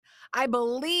I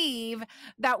believe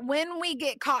that when we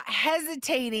get caught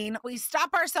hesitating, we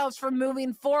stop ourselves from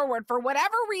moving forward for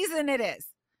whatever reason it is.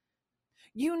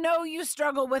 You know you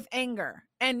struggle with anger,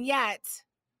 and yet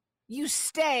you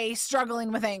stay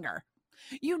struggling with anger.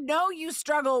 You know you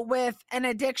struggle with an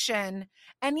addiction,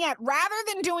 and yet rather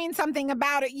than doing something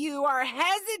about it, you are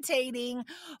hesitating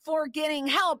for getting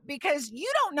help because you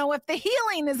don't know if the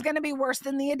healing is going to be worse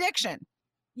than the addiction.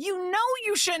 You know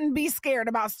you shouldn't be scared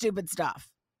about stupid stuff.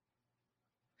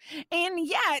 And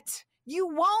yet you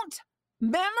won't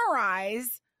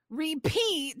memorize,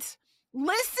 repeat,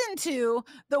 listen to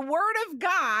the word of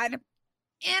God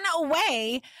in a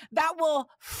way that will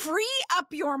free up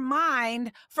your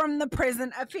mind from the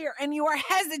prison of fear, and you are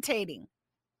hesitating.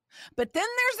 But then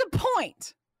there's a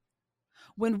point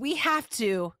when we have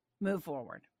to move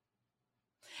forward.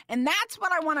 And that's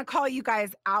what I want to call you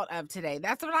guys out of today.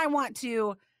 That's what I want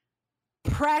to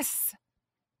press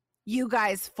you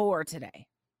guys for today.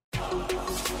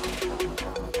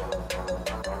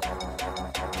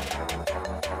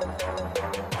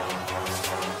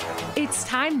 It's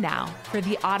time now for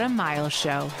the Autumn Miles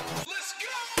Show. Let's go!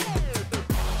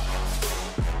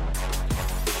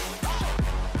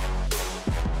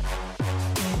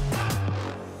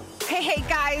 Hey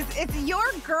guys, it's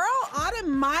your girl,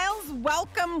 Autumn Miles.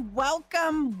 Welcome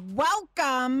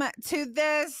to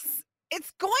this.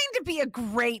 It's going to be a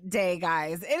great day,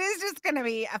 guys. It is just going to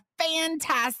be a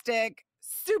fantastic,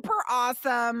 super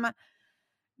awesome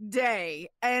day.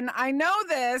 And I know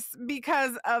this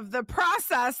because of the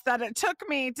process that it took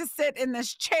me to sit in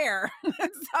this chair.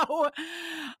 So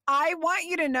I want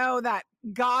you to know that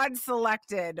God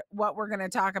selected what we're going to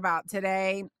talk about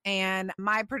today. And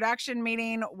my production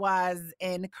meeting was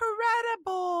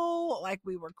incredible. Like,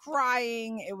 we were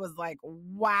crying. It was like,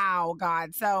 wow,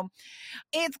 God. So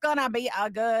it's going to be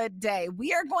a good day.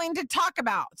 We are going to talk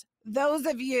about those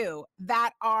of you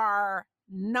that are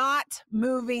not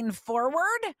moving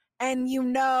forward, and you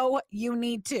know you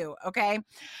need to, okay?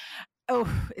 Oh,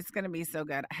 it's going to be so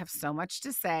good. I have so much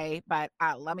to say, but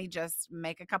let me just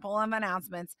make a couple of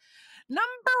announcements. Number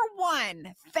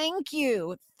one, thank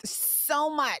you so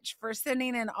much for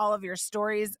sending in all of your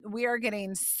stories. We are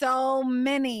getting so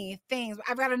many things.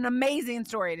 I've got an amazing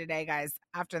story today, guys,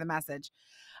 after the message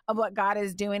of what God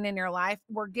is doing in your life.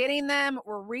 We're getting them.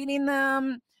 We're reading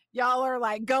them. Y'all are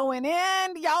like going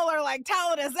in. Y'all are like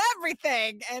telling us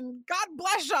everything. And God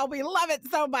bless y'all. We love it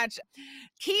so much.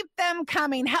 Keep them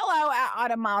coming.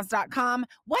 hello@autumnmiles.com.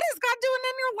 What is God doing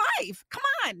in your life? Come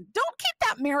on. Don't keep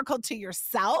that miracle to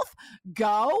yourself.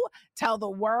 Go tell the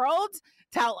world.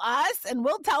 Tell us, and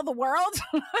we'll tell the world.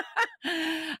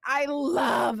 I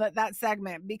love that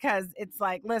segment because it's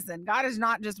like, listen, God is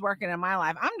not just working in my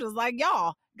life. I'm just like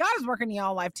y'all. God is working in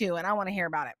y'all life too, and I want to hear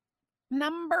about it.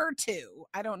 Number two,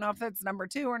 I don't know if that's number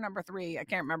 2 or number 3. I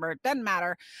can't remember. It doesn't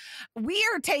matter. We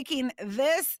are taking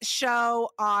this show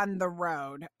on the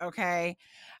road, okay?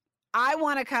 I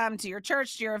want to come to your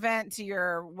church, to your event, to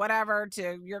your whatever,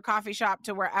 to your coffee shop,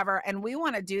 to wherever, and we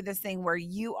want to do this thing where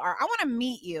you are. I want to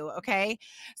meet you, okay?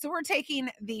 So we're taking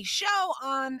the show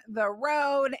on the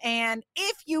road, and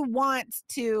if you want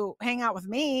to hang out with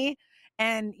me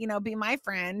and, you know, be my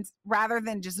friend rather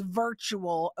than just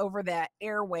virtual over the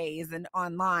airways and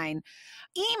online,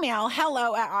 email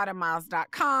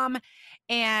hello@autumnmiles.com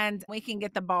and we can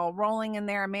get the ball rolling in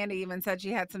there. Amanda even said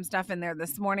she had some stuff in there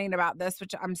this morning about this,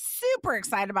 which I'm super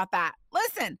excited about that.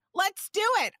 Listen, let's do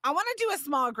it. I want to do a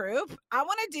small group. I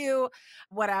want to do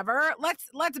whatever.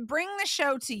 Let's bring the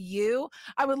show to you.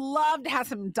 I would love to have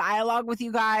some dialogue with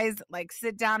you guys, like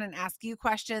sit down and ask you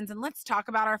questions and let's talk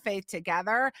about our faith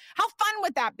together. How fun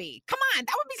would that be? Come on,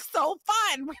 that would be so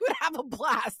fun. We would have a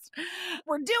blast.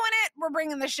 We're doing it. We're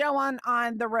bringing the show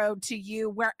on the road to you,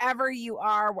 wherever you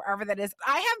are, wherever that is.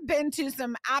 I have been to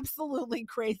some absolutely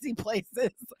crazy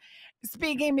places,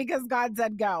 speaking because God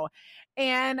said go.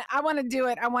 And I want to do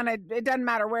it. It doesn't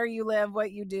matter where you live,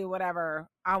 what you do, whatever.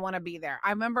 I want to be there. I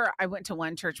remember I went to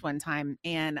one church one time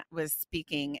and was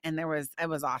speaking, and it was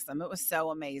awesome. It was so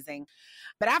amazing.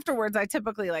 But afterwards, I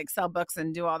typically like sell books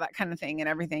and do all that kind of thing and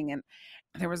everything. And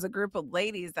there was a group of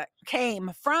ladies that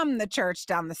came from the church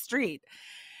down the street.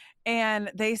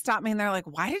 And they stopped me and they're like,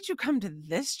 why did you come to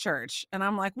this church? And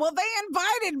I'm like, well, they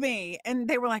invited me. And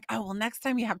they were like, oh, well, next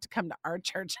time you have to come to our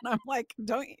church. And I'm like,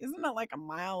 isn't it like a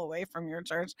mile away from your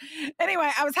church?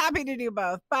 Anyway, I was happy to do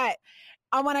both, but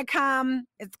I want to come.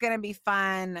 It's going to be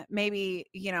fun. Maybe,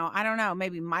 I don't know,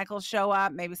 maybe Michael show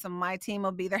up. Maybe some of my team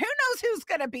will be there. Who knows who's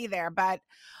going to be there? But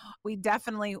we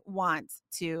definitely want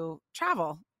to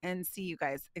travel and see you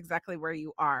guys exactly where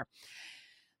you are.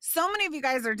 So many of you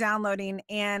guys are downloading,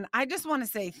 and I just want to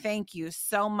say thank you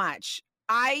so much.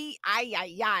 I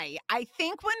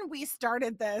think when we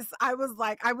started this, I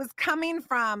was coming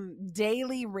from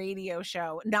daily radio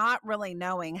show, not really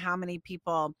knowing how many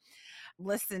people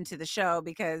listen to the show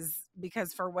because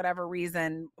for whatever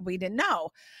reason we didn't know.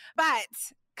 But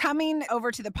coming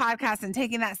over to the podcast and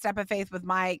taking that step of faith with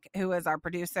Mike, who is our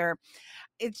producer,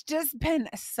 it's just been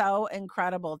so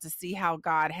incredible to see how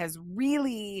God has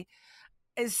really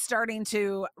is starting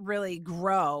to really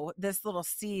grow this little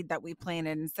seed that we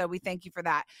planted. And so we thank you for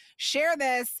that. Share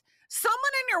this. Someone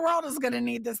in your world is going to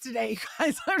need this today, you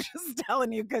guys. I'm just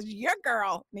telling you because your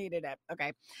girl needed it.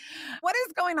 Okay. What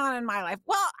is going on in my life?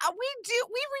 Well,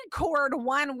 we record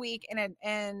 1 week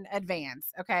in advance.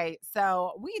 Okay.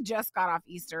 So we just got off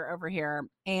Easter over here,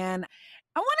 and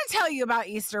I want to tell you about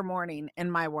Easter morning in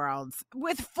my world.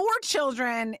 With 4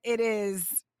 children, it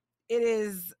is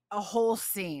a whole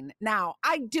scene. Now,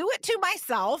 I do it to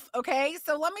myself, okay?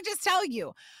 So let me just tell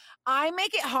you, I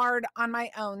make it hard on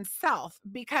my own self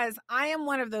because I am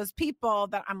one of those people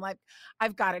that I'm like,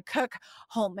 I've got to cook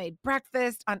homemade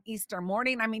breakfast on Easter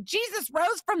morning. I mean, Jesus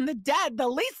rose from the dead. The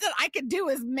least that I could do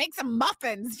is make some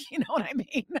muffins. You know what I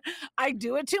mean? I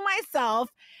do it to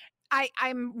myself.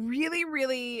 I'm really,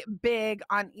 really big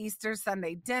on Easter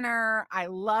Sunday dinner. I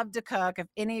love to cook. If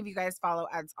any of you guys follow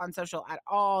ads on social at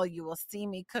all, you will see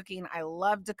me cooking. I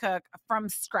love to cook from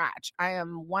scratch. I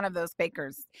am one of those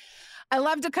bakers. I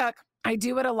love to cook. I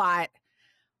do it a lot.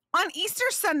 On Easter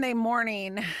Sunday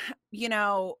morning,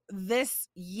 this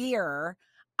year,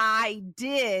 I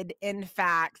did, in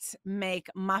fact, make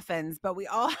muffins, but we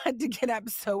all had to get up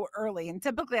so early. And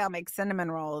typically I'll make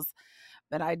cinnamon rolls,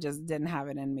 but I just didn't have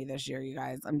it in me this year, you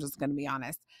guys. I'm just going to be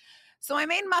honest. So I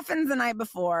made muffins the night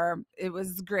before. It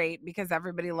was great because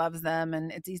everybody loves them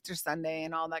and it's Easter Sunday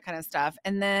and all that kind of stuff.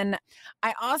 And then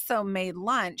I also made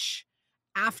lunch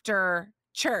after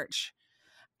church.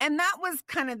 And that was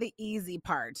kind of the easy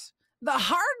part. The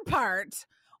hard part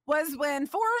was when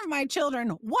 4 of my children,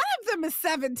 one of them is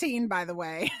 17, by the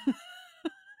way,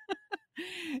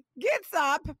 gets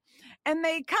up and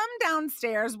they come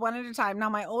downstairs one at a time. Now,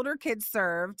 my older kids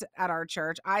served at our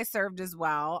church. I served as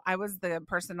well. I was the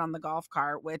person on the golf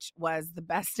cart, which was the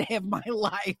best day of my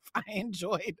life. I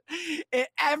enjoyed it.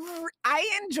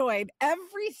 I enjoyed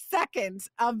every second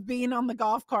of being on the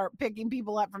golf cart, picking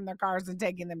people up from their cars and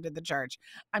taking them to the church.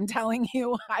 I'm telling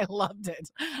you, I loved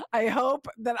it. I hope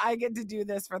that I get to do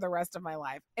this for the rest of my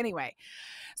life. Anyway,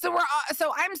 so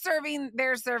I'm serving,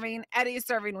 they're serving, Eddie's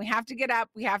serving. We have to get up.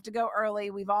 We have to go early.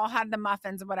 We've all had the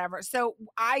muffins or whatever. So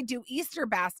I do Easter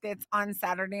baskets on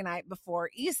Saturday night before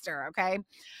Easter. Okay.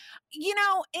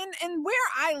 In where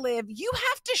I live, you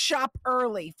have to shop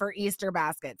early for Easter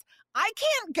baskets. I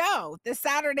can't go the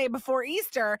Saturday before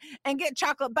Easter and get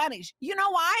chocolate bunnies. You know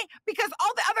why? Because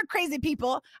all the other crazy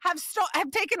people have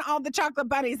taken all the chocolate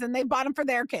bunnies and they bought them for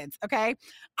their kids. Okay.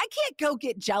 I can't go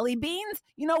get jelly beans.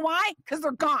 You know why? Because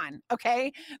they're gone.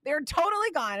 Okay. They're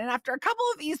totally gone. And after a couple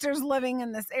of Easters living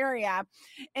in this area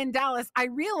in Dallas, I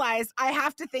realized I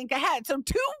have to think ahead. So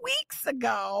 2 weeks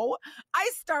ago, I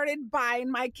started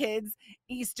buying my kids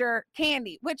Easter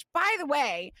candy, which, by the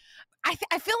way,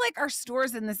 I feel like our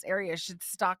stores in this area should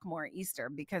stock more Easter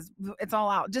because it's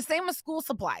all out. Just same with school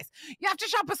supplies. You have to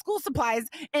shop with school supplies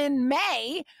in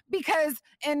May because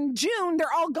in June,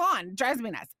 they're all gone. It drives me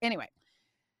nuts. Anyway,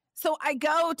 so I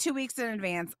go 2 weeks in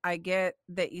advance. I get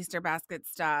the Easter basket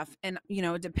stuff. And,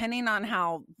 depending on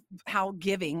how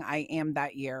giving I am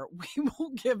that year, we will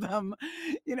give them,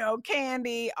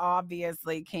 candy,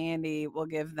 obviously candy. We'll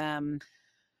give them,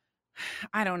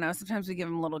 I don't know. Sometimes we give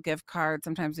them little gift cards.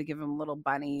 Sometimes we give them little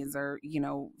bunnies or,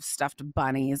 stuffed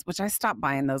bunnies, which I stopped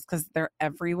buying those because they're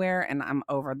everywhere and I'm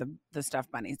over the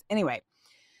stuffed bunnies. Anyway,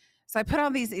 so I put all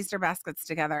these Easter baskets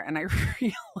together and I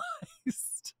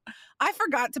realized I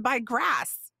forgot to buy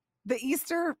grass, the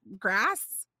Easter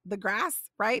grass,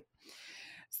 right?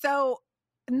 So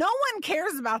no one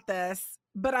cares about this,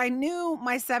 but I knew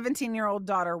my 17-year-old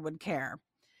daughter would care.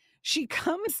 She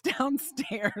comes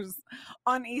downstairs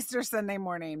on Easter Sunday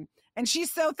morning and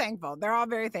she's so thankful. They're all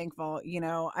very thankful.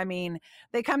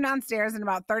 They come downstairs in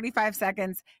about 35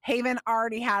 seconds. Haven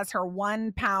already has her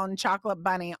 1 pound chocolate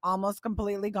bunny almost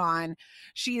completely gone.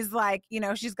 She's like,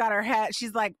 she's got her head,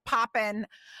 she's like popping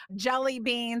jelly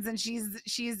beans and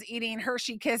she's eating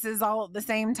Hershey Kisses all at the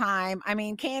same time.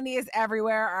 Candy is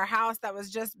everywhere. Our house that was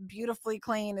just beautifully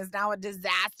clean is now a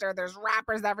disaster. There's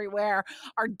wrappers everywhere.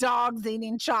 Our dog's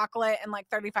eating chocolate in like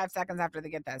 35 seconds after they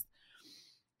get this.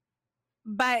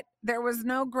 But there was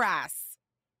no grass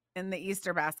in the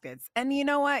Easter baskets. And you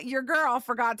know what? Your girl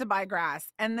forgot to buy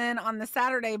grass. And then on the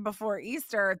Saturday before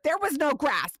Easter, there was no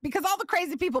grass because all the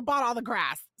crazy people bought all the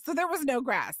grass. So there was no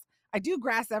grass. I do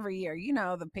grass every year,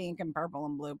 the pink and purple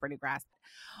and blue pretty grass.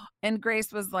 And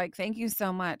Grace was like, thank you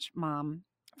so much, Mom,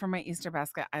 for my Easter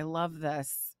basket. I love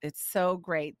this. It's so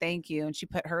great. Thank you. And she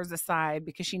put hers aside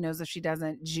because she knows if she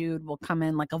doesn't, Jude will come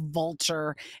in like a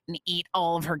vulture and eat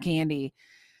all of her candy.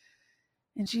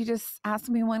 And she just asked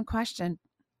me one question.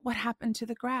 What happened to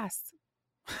the grass?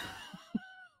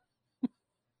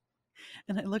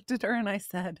 And I looked at her and I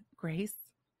said, Grace,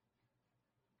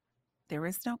 there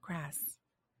is no grass.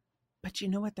 But you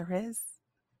know what there is?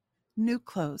 New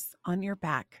clothes on your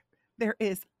back. There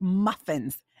is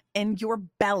muffins in your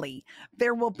belly.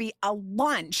 There will be a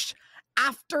lunch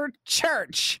after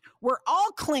church. We're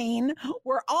all clean.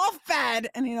 We're all fed.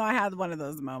 And, I had one of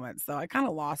those moments. So I kind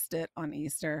of lost it on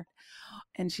Easter.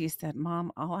 And she said,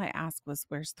 Mom, all I asked was,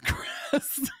 where's the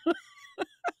grass?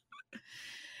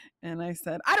 And I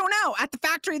said, I don't know. At the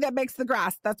factory that makes the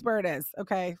grass. That's where it is.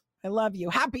 Okay. I love you.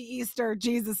 Happy Easter.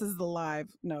 Jesus is alive.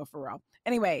 No, for real.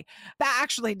 Anyway, that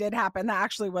actually did happen. That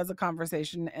actually was a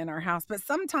conversation in our house. But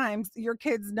sometimes your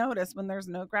kids notice when there's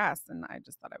no grass. And I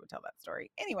just thought I would tell that story.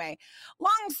 Anyway,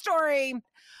 long story.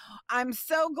 I'm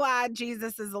so glad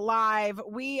Jesus is alive.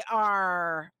 We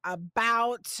are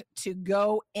about to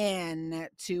go in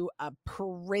to a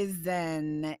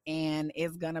prison and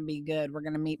it's going to be good. We're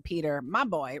going to meet Peter, my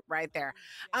boy, right there.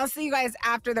 I'll see you guys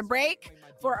after the break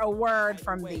for a word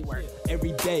from the Word.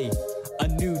 Every day, a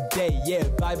new day, yeah.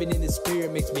 Vibing in the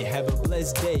spirit makes me have a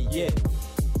blessed day, yeah.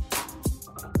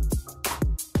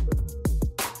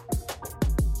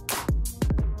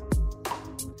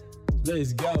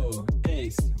 Let's go,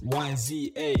 X, Y,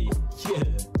 Z, A, yeah.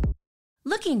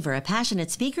 Looking for a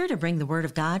passionate speaker to bring the Word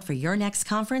of God for your next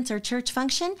conference or church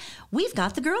function? We've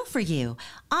got the girl for you.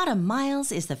 Autumn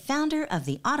Miles is the founder of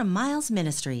the Autumn Miles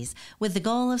Ministries with the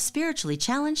goal of spiritually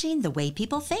challenging the way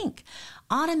people think.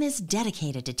 Autumn is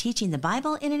dedicated to teaching the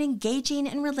Bible in an engaging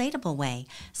and relatable way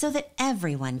so that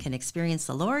everyone can experience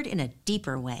the Lord in a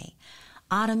deeper way.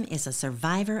 Autumn is a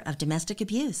survivor of domestic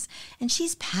abuse, and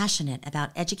she's passionate about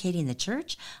educating the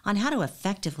church on how to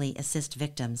effectively assist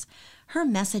victims. Her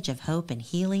message of hope and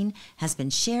healing has been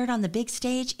shared on the big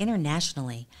stage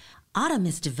internationally. Autumn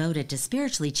is devoted to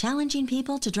spiritually challenging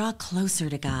people to draw closer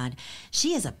to God.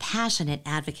 She is a passionate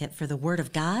advocate for the Word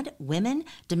of God, women,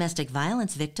 domestic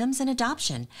violence victims, and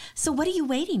adoption. So what are you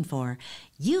waiting for?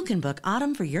 You can book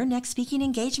Autumn for your next speaking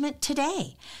engagement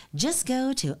today. Just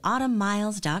go to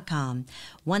autumnmiles.com.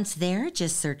 Once there,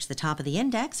 just search the top of the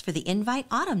index for the Invite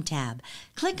Autumn tab.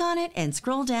 Click on it and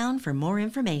scroll down for more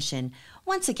information.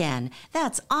 Once again,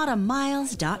 that's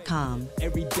autumnmiles.com.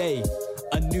 Every day,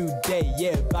 a new day,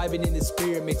 yeah. Vibing in the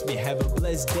spirit makes me have a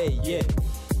blessed day, yeah.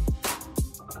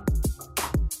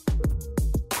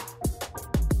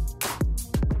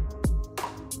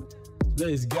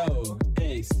 Let's go,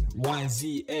 X, Y,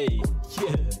 Z, A,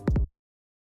 yeah.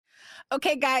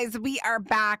 Okay, guys, we are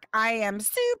back. I am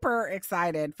super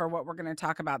excited for what we're going to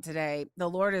talk about today. The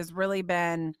Lord has really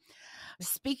been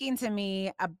speaking to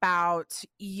me about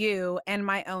you and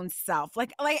my own self.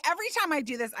 Like every time I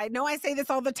do this, I know I say this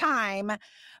all the time,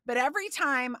 but every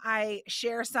time I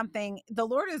share something, the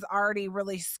Lord has already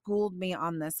really schooled me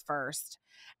on this first.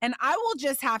 And I will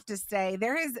just have to say,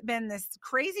 there has been this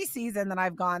crazy season that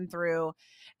I've gone through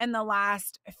in the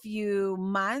last few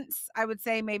months, I would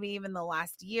say maybe even the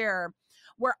last year,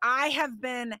 where I have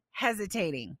been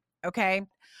hesitating, okay?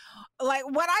 Like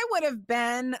what I would have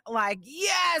been like,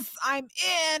 yes, I'm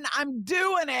in, I'm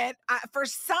doing it. For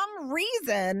some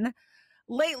reason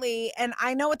lately, and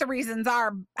I know what the reasons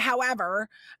are, however,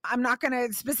 I'm not going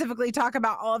to specifically talk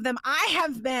about all of them. I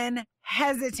have been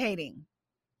hesitating.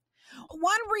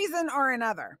 One reason or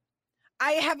another.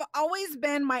 I have always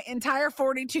been my entire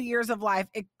 42 years of life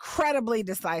incredibly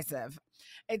decisive.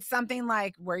 It's something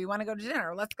like, where you want to go to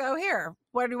dinner? Let's go here.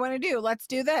 What do you want to do? Let's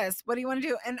do this. What do you want to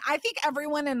do? And I think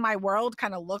everyone in my world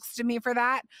kind of looks to me for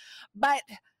that. But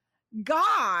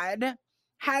God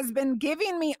has been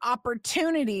giving me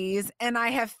opportunities, and I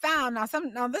have found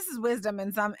now this is wisdom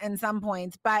in some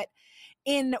points, but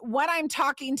in what I'm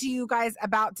talking to you guys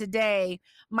about today,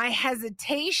 my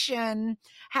hesitation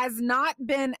has not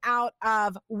been out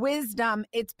of wisdom.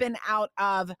 It's been out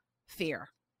of fear.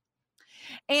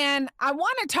 And I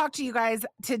want to talk to you guys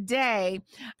today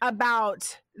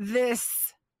about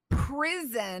this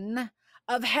prison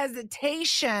of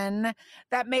hesitation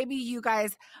that maybe you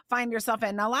guys find yourself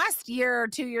in. Now, last year or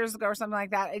 2 years ago or something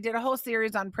like that, I did a whole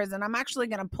series on prison. I'm actually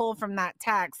going to pull from that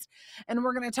text, and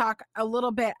we're going to talk a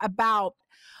little bit about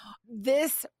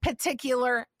this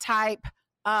particular type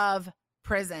of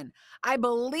prison. I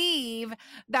believe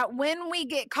that when we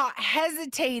get caught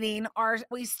hesitating or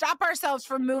we stop ourselves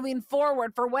from moving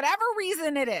forward for whatever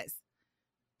reason it is,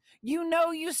 You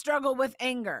know you struggle with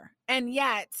anger, and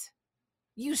yet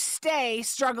you stay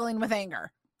struggling with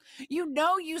anger. You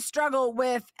know you struggle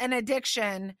with an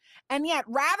addiction, and yet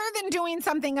rather than doing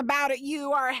something about it,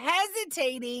 you are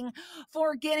hesitating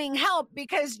for getting help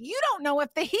because you don't know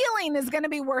if the healing is going to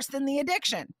be worse than the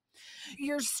addiction.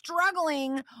 You're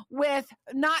struggling with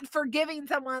not forgiving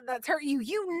someone that's hurt you.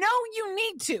 You know you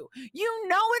need to. You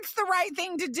know it's the right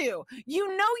thing to do. You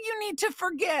know you need to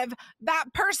forgive that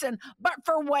person. But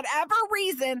for whatever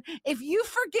reason, if you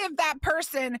forgive that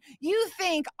person, you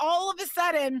think all of a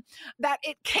sudden that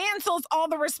it cancels all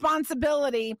the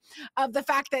responsibility of the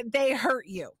fact that they hurt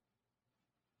you.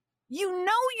 You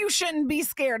know you shouldn't be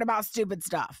scared about stupid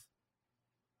stuff.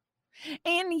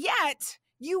 And yet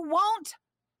you won't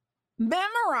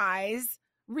memorize,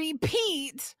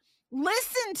 repeat,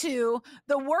 listen to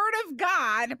the word of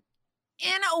God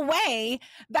in a way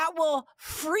that will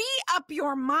free up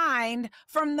your mind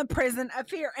from the prison of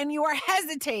fear. And you are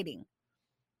hesitating.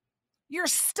 You're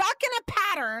stuck in a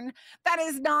pattern that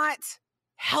is not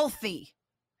healthy.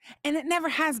 And it never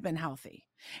has been healthy.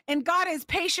 And God is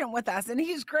patient with us and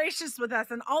he's gracious with us.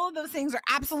 And all of those things are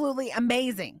absolutely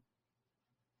amazing.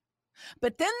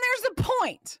 But then there's a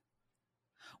point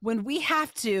when we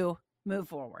have to move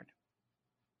forward.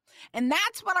 And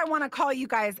that's what I want to call you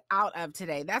guys out of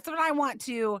today. That's what I want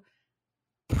to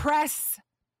press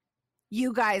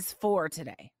you guys for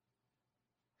today.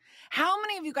 How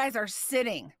many of you guys are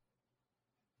sitting?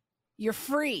 You're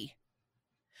free.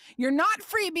 You're not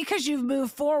free because you've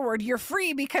moved forward. You're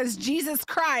free because Jesus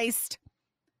Christ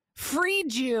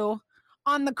freed you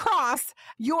on the cross.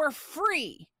 You're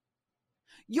free.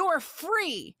 You're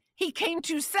free. He came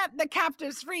to set the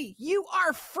captives free. You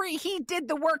are free. He did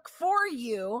the work for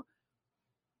you.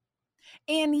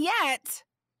 And yet,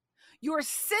 you're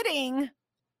sitting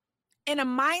in a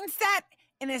mindset,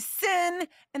 in a sin,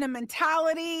 in a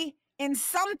mentality, in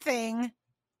something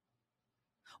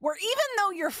where even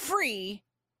though you're free,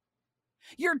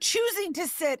 you're choosing to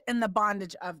sit in the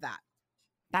bondage of that.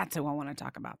 That's who I want to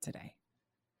talk about today.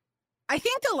 I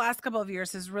think the last couple of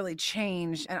years has really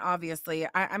changed. And obviously,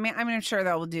 I'm sure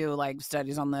that we'll do like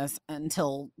studies on this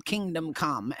until kingdom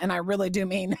come. And I really do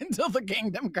mean until the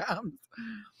kingdom comes.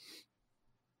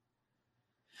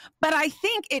 But I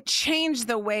think it changed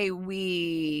the way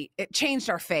it changed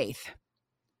our faith.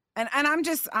 And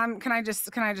can I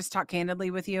just talk candidly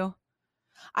with you?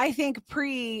 I think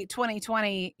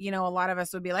pre-2020, a lot of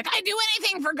us would be like, I do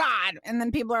anything for God. And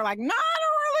then people are like, no, I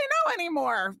don't really know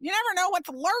anymore. You never know what's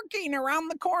lurking around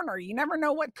the corner. You never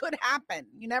know what could happen.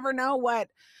 You never know what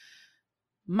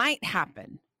might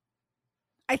happen.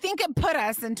 I think it put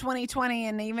us in 2020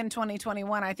 and even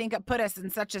 2021, I think it put us in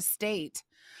such a state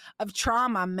of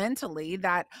trauma mentally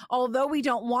that although we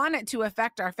don't want it to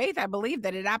affect our faith, I believe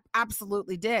that it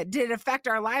absolutely did. Did it affect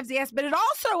our lives? Yes, but it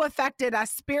also affected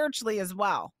us spiritually as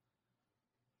well.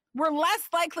 We're less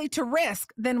likely to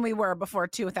risk than we were before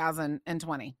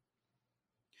 2020.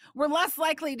 We're less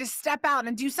likely to step out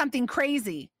and do something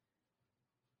crazy.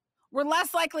 We're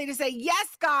less likely to say, yes,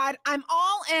 God, I'm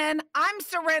all in. I'm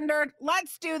surrendered.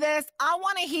 Let's do this. I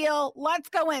want to heal. Let's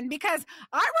go in. Because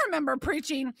I remember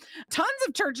preaching tons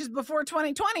of churches before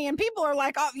 2020 and people are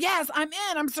like, oh, yes, I'm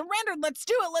in. I'm surrendered. Let's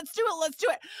do it. Let's do it. Let's do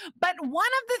it. But one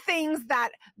of the things that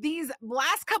these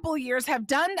last couple of years have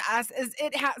done to us is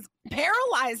it has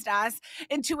paralyzed us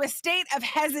into a state of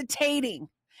hesitating.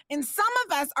 And some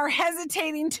of us are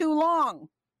hesitating too long.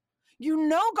 You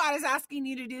know God is asking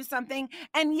you to do something,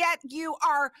 and yet you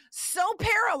are so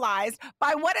paralyzed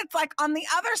by what it's like on the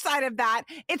other side of that.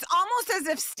 It's almost as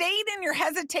if staying in your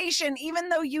hesitation, even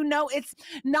though you know it's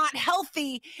not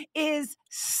healthy, is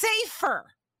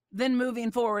safer than moving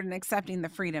forward and accepting the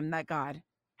freedom that God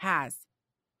has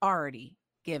already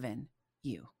given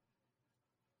you.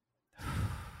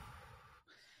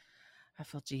 I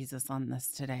feel Jesus on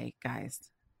this today,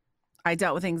 guys. I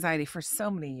dealt with anxiety for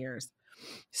so many years.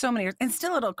 And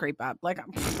still it'll creep up. Like,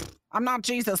 I'm not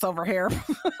Jesus over here.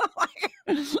 Like,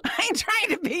 I ain't trying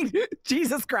to be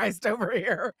Jesus Christ over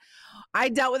here. I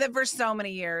dealt with it for so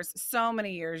many years,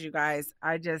 you guys.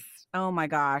 Oh my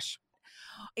gosh.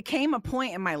 It came a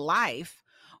point in my life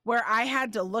where I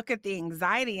had to look at the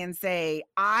anxiety and say,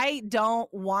 I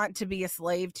don't want to be a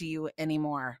slave to you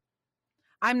anymore.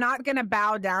 I'm not going to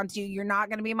bow down to you. You're not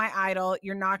going to be my idol.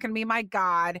 You're not going to be my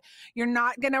God. You're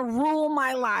not going to rule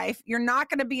my life. You're not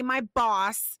going to be my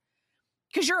boss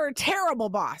because you're a terrible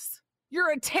boss.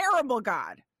 You're a terrible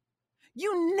God.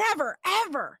 You never,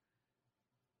 ever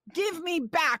give me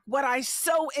back what I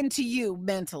sow into you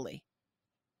mentally.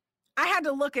 I had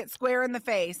to look it square in the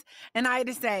face, and I had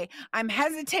to say, I'm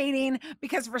hesitating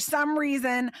because for some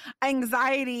reason,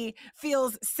 anxiety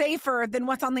feels safer than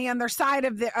what's on the other side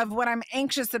of what I'm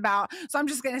anxious about. So I'm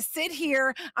just going to sit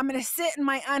here. I'm going to sit in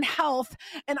my unhealth,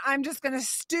 and I'm just going to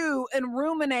stew and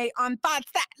ruminate on thoughts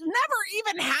that never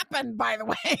even happened, by the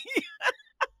way.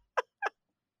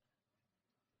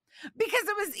 Because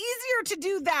it was easier to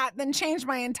do that than change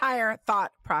my entire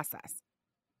thought process.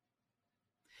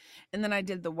 And then I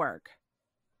did the work.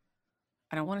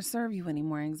 I don't want to serve you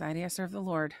anymore, anxiety. I serve the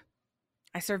Lord.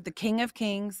 I serve the King of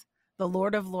Kings, the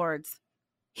Lord of Lords.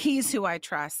 He's who I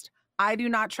trust. I do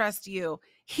not trust you.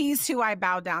 He's who I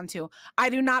bow down to. I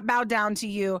do not bow down to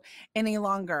you any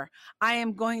longer. I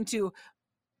am going to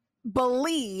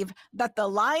believe that the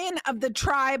Lion of the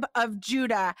tribe of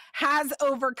Judah has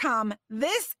overcome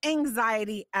this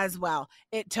anxiety as well.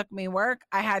 It took me work.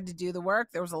 I had to do the work.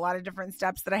 There was a lot of different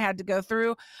steps that I had to go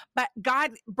through, but God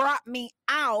brought me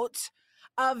out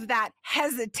of that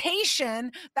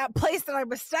hesitation, that place that I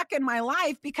was stuck in my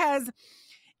life, because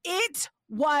it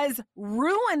was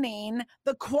ruining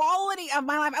the quality of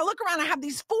my life. I look around, I have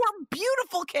these 4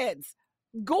 beautiful kids.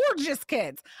 Gorgeous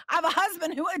kids. I have a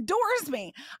husband who adores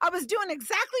me. I was doing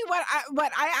exactly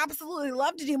what I absolutely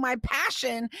love to do. My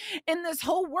passion in this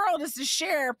whole world is to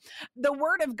share the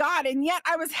word of God. And yet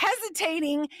I was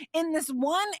hesitating in this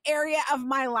one area of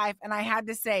my life. And I had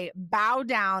to say, bow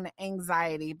down,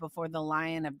 anxiety, before the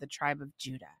Lion of the tribe of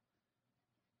Judah,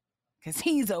 because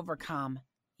he's overcome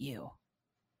you.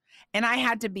 And I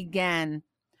had to begin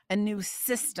a new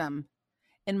system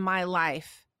in my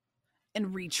life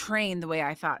and retrain the way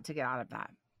I thought to get out of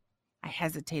that. I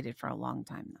hesitated for a long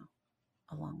time,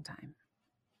 though. A long time.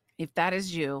 If that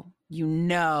is you, you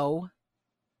know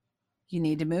you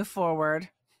need to move forward.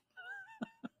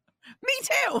 Me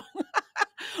too.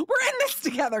 We're in this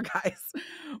together, guys.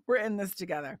 We're in this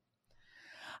together.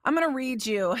 I'm going to read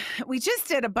you. We just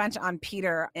did a bunch on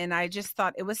Peter, and I just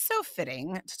thought it was so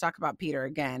fitting to talk about Peter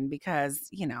again because,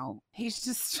 you know, he's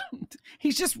just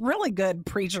really good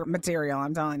preacher material,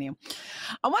 I'm telling you.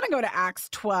 I want to go to Acts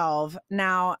 12.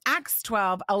 Now, Acts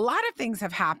 12, a lot of things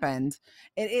have happened.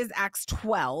 It is Acts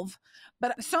 12,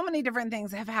 but so many different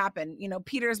things have happened. You know,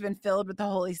 Peter's been filled with the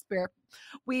Holy Spirit.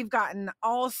 We've gotten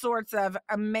all sorts of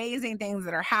amazing things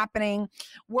that are happening.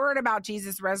 Word about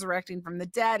Jesus resurrecting from the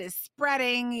dead is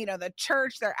spreading. You know, the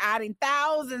church, they're adding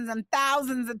thousands and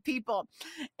thousands of people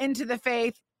into the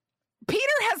faith. Peter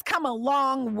has come a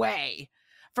long way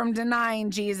from denying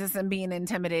Jesus and being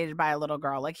intimidated by a little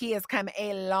girl. Like, he has come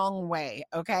a long way,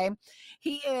 okay?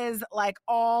 He is like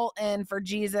all in for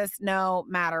Jesus no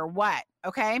matter what,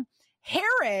 okay?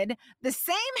 Herod, the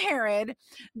same Herod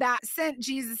that sent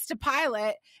Jesus to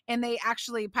Pilate, and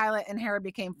Pilate and Herod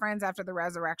became friends after the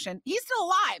resurrection. He's still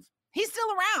alive. He's still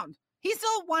around. He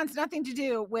still wants nothing to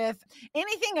do with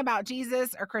anything about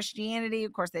Jesus or Christianity.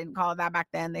 Of course, they didn't call it that back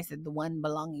then. They said the one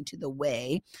belonging to the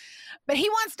way. But he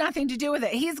wants nothing to do with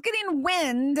it. He's getting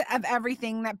wind of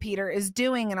everything that Peter is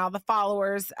doing and all the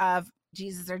followers of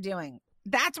Jesus are doing.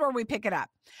 That's where we pick it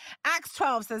up. Acts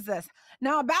 12 says this.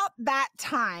 Now, about that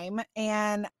time,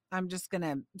 and I'm just going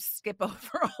to skip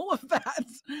over all of that,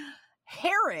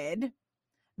 Herod,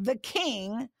 the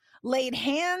king, laid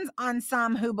hands on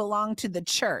some who belonged to the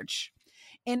church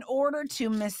in order to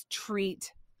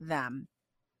mistreat them.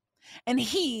 And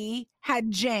he had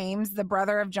James, the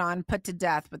brother of John, put to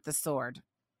death with the sword.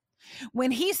 When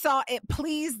he saw it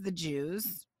pleased the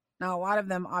Jews, now, a lot of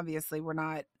them obviously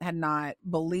had not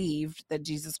believed that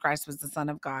Jesus Christ was the Son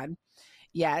of God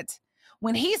yet.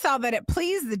 When he saw that it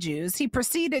pleased the Jews, he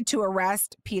proceeded to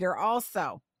arrest Peter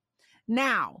also.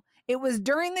 Now, it was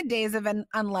during the days of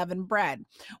unleavened bread.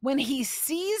 When he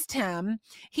seized him,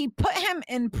 he put him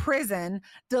in prison,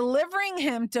 delivering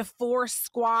him to 4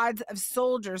 squads of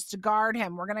soldiers to guard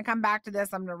him. We're going to come back to this.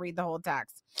 I'm going to read the whole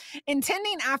text.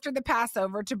 Intending after the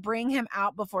Passover to bring him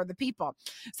out before the people.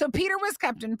 So Peter was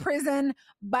kept in prison,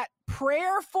 but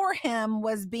prayer for him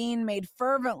was being made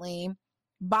fervently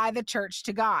by the church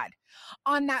to God.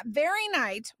 On that very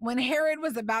night, when Herod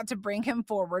was about to bring him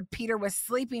forward, Peter was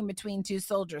sleeping between 2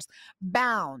 soldiers,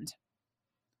 bound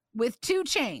with 2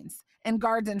 chains, and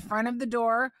guards in front of the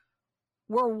door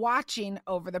were watching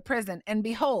over the prison. And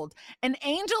behold, an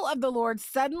angel of the Lord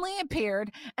suddenly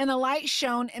appeared, and a light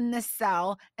shone in the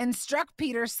cell and struck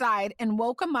Peter's side and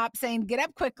woke him up, saying, "Get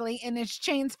up quickly," and his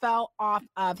chains fell off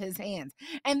of his hands.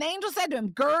 And the angel said to him,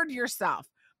 "Gird yourself.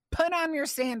 Put on your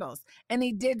sandals." And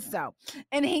he did so.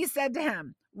 And he said to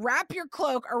him, "Wrap your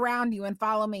cloak around you and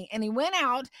follow me." And he went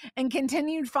out and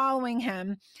continued following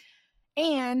him.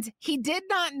 And he did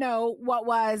not know what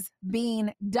was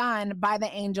being done by the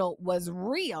angel was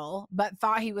real, but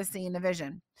thought he was seeing a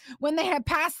vision. When they had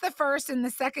passed the first and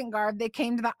the second guard, they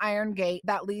came to the iron gate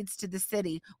that leads to the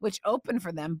city, which opened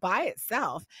for them by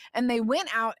itself. And they went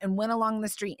out and went along the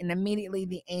street, and immediately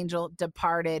the angel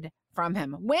departed from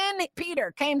him. When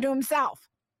Peter came to himself,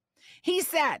 he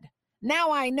said,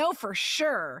 "Now I know for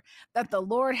sure that the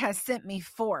Lord has sent me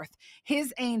forth,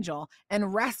 his angel,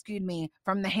 and rescued me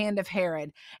from the hand of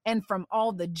Herod and from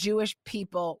all the Jewish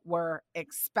people were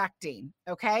expecting."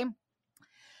 Okay?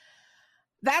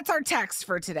 That's our text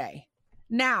for today.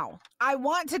 Now, I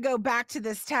want to go back to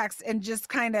this text and just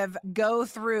kind of go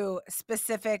through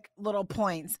specific little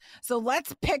points. So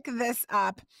let's pick this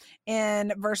up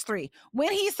in verse 3.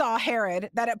 When he saw Herod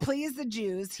that it pleased the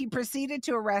Jews, he proceeded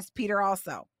to arrest Peter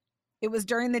also. It was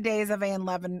during the days of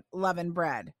unleavened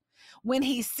bread. When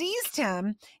he seized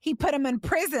him, he put him in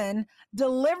prison,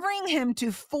 delivering him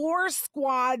to 4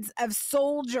 squads of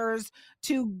soldiers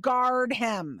to guard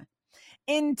him,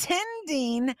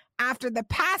 intending after the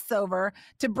Passover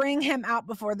to bring him out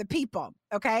before the people.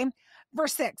 Okay.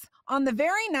 Verse 6, on the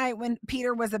very night when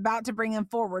Peter was about to bring him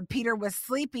forward, Peter was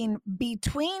sleeping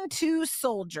between 2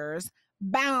 soldiers,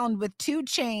 bound with 2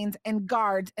 chains, and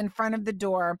guards in front of the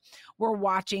door were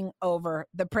watching over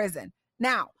the prison.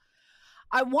 Now,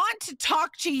 I want to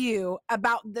talk to you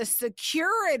about the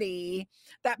security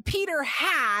that Peter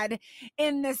had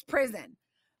in this prison.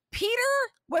 Peter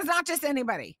was not just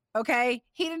anybody, okay?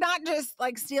 He did not just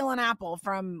like steal an apple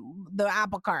from the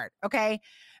apple cart, okay?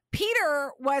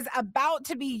 Peter was about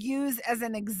to be used as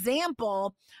an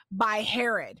example by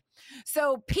Herod.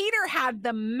 So Peter had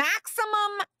the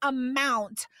maximum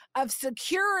amount of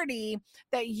security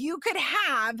that you could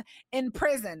have in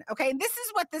prison, okay? This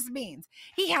is what this means.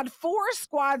 He had 4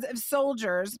 squads of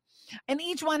soldiers, and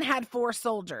each one had 4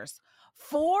 soldiers.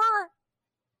 4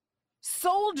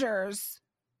 soldiers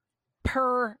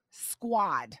per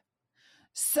squad.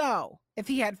 So if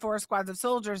he had 4 squads of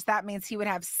soldiers, that means he would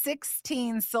have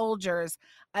 16 soldiers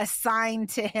assigned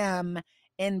to him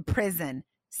in prison.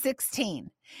 16.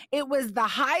 It was the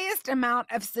highest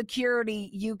amount of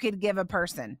security you could give a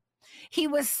person. He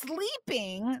was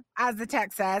sleeping, as the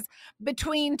text says,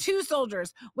 between 2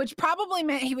 soldiers, which probably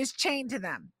meant he was chained to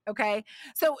them. Okay.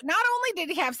 So not only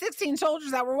did he have 16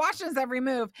 soldiers that were watching his every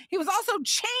move, he was also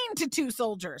chained to 2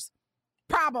 soldiers.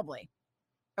 Probably.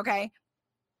 Okay.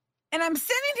 And I'm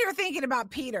sitting here thinking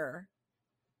about Peter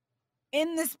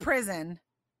in this prison,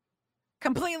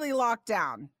 completely locked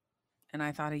down. And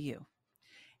I thought of you.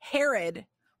 Herod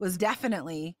was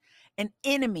definitely an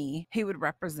enemy. He would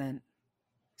represent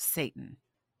Satan.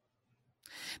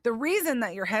 The reason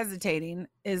that you're hesitating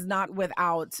is not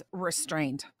without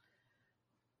restraint.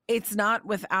 It's not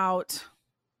without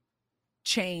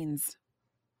chains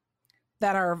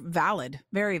that are valid,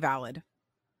 very valid.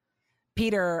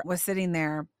 Peter was sitting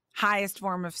there, highest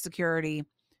form of security,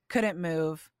 couldn't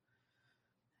move.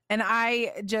 And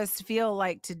I just feel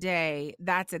like today,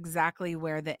 that's exactly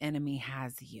where the enemy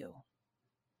has you.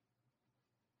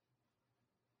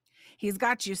 He's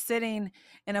got you sitting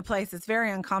in a place that's very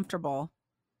uncomfortable.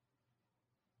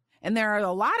 And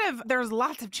there's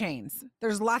lots of chains.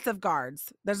 There's lots of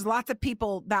guards. There's lots of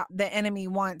people that the enemy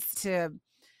wants to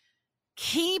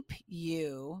keep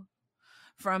you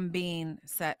from being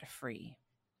set free.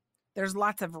 There's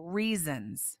lots of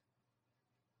reasons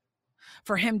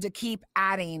for him to keep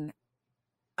adding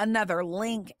another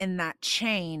link in that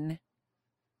chain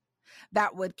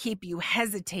that would keep you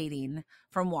hesitating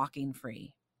from walking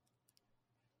free.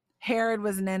 Herod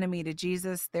was an enemy to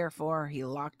Jesus, therefore he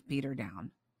locked Peter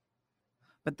down.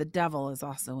 But the devil is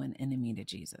also an enemy to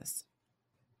Jesus.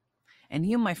 And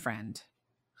you, my friend,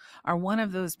 are one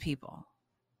of those people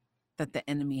that the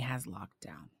enemy has locked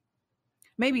down.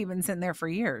 Maybe you've been sitting there for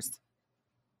years.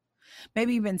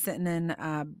 Maybe you've been sitting in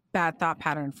a bad thought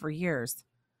pattern for years.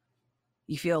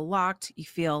 You feel locked. You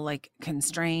feel like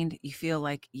constrained. You feel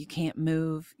like you can't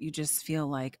move. You just feel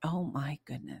like, oh my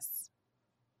goodness,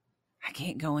 I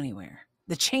can't go anywhere.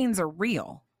 The chains are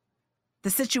real.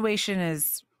 The situation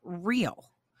is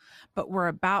real. But we're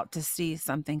about to see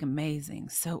something amazing.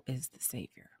 So is the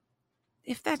Savior.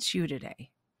 If that's you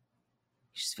today,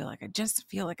 you just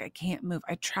feel like I can't move.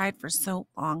 I tried for so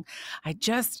long. I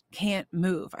just can't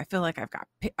move. I feel like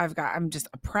I'm just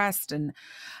oppressed, and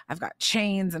I've got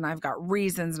chains, and I've got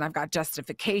reasons, and I've got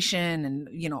justification,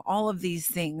 and all of these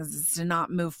things to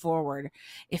not move forward.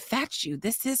 If that's you,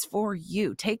 this is for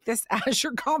you. Take this as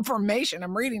your confirmation.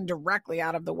 I'm reading directly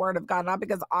out of the Word of God, not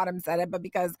because Autumn said it, but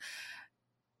because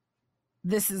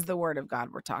this is the Word of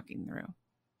God we're talking through.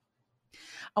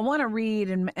 I want to read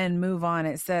and move on.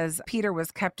 It says Peter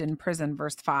was kept in prison,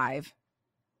 verse 5.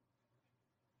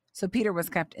 So Peter was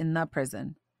kept in the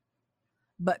prison.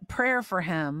 But prayer for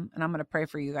him, and I'm going to pray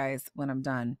for you guys when I'm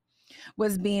done,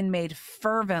 was being made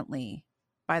fervently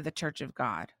by the church of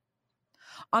God.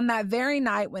 On that very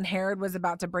night when Herod was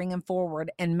about to bring him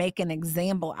forward and make an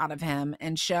example out of him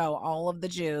and show all of the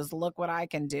Jews, look what I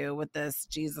can do with this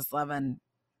Jesus-loving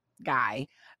guy,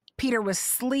 Peter was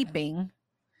sleeping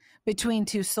between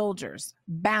two soldiers,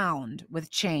 bound with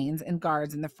chains, and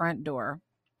guards in the front door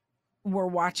were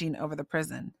watching over the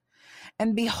prison.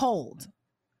 And behold,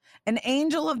 an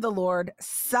angel of the Lord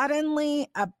suddenly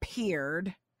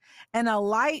appeared, and a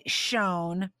light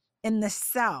shone in the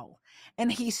cell.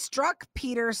 And he struck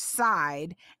Peter's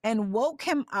side and woke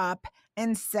him up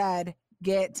and said,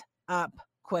 "Get up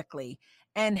quickly."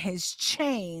 And his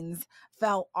chains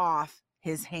fell off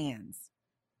his hands.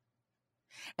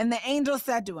 And the angel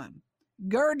said to him,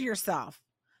 "Gird yourself,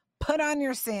 put on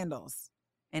your sandals."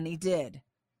 And he did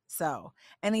so.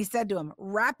 And he said to him,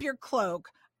 "Wrap your cloak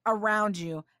around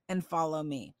you and follow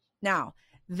me." Now,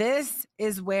 this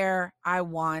is where I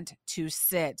want to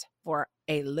sit for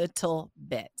a little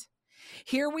bit.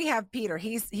 Here we have Peter.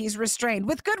 He's restrained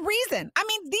with good reason. I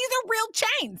mean, these are real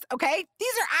chains, okay?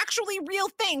 These are actually real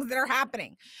things that are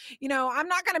happening. You know, I'm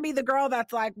not going to be the girl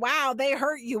that's like, wow, they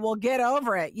hurt you. Well, get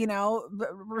over it. You know,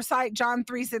 recite John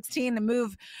 3:16 and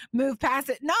move past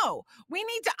it. No, we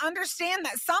need to understand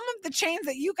that some of the chains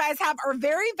that you guys have are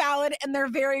very valid and they're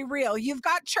very real. You've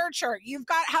got church hurt. You've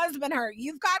got husband hurt.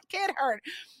 You've got kid hurt.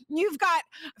 You've got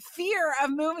fear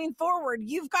of moving forward.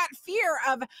 You've got fear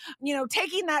of, you know,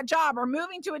 taking that job or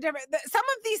moving to a different, some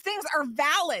of these things are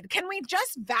valid. Can we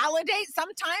just validate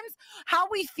sometimes how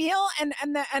we feel and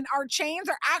our chains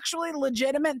are actually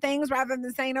legitimate things rather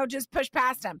than saying, oh, just push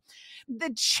past them.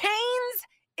 The chains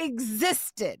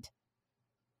existed,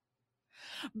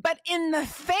 but in the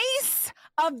face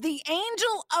of the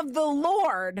angel of the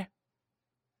Lord,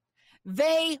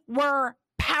 they were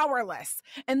powerless.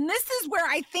 And this is where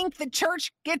I think the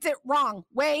church gets it wrong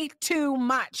way too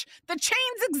much. The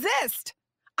chains exist.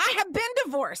 I have been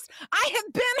divorced. I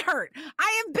have been hurt.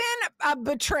 I have been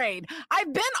betrayed.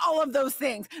 I've been all of those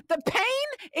things. The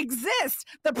pain exists.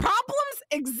 The problems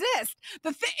exist.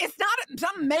 It's not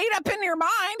something made up in your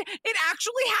mind. It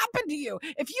actually happened to you.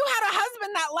 If you had a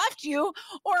husband that left you,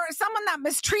 or someone that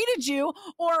mistreated you,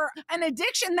 or an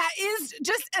addiction that is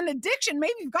just an addiction,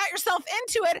 maybe you've got yourself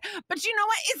into it, but you know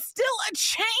what? It's still a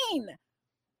chain.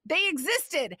 They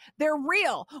existed. They're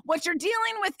real. What you're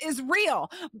dealing with is real.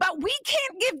 But we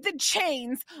can't give the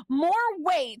chains more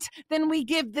weight than we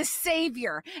give the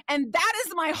Savior. And that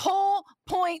is my whole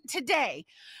point today.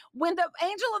 When the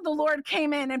angel of the Lord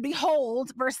came in, and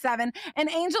behold, verse 7, an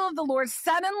angel of the Lord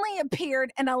suddenly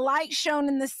appeared, and a light shone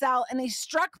in the cell, and he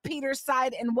struck Peter's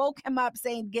side and woke him up,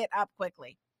 saying, "Get up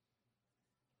quickly."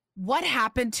 What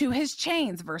happened to his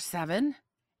chains? Verse 7,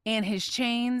 and his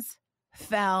chains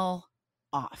fell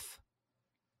off.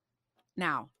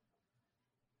 Now,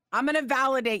 I'm going to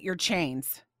validate your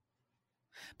chains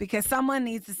because someone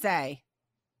needs to say,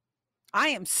 I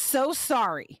am so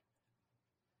sorry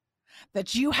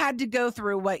that you had to go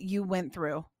through what you went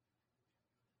through.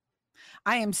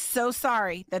 I am so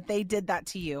sorry that they did that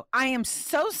to you. I am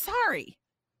so sorry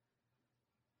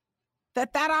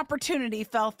that that opportunity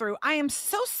fell through. I am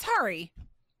so sorry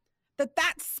that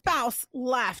that spouse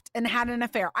left and had an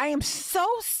affair. I am so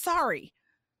sorry.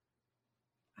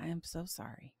 I am so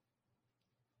sorry.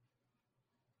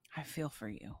 I feel for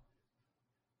you.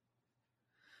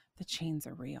 The chains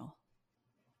are real.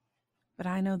 But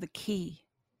I know the key.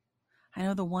 I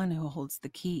know the one who holds the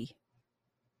key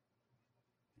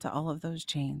to all of those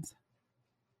chains.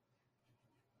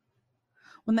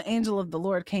 When the angel of the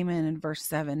Lord came in verse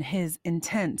 7, his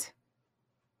intent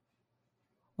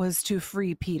was to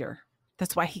free Peter.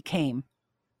 That's why he came.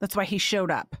 That's why he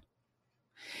showed up.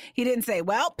 He didn't say,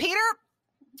 well, Peter,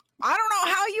 I don't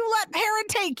know how you let Herod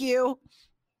take you,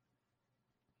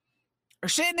 or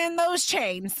sitting in those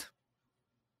chains.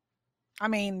 I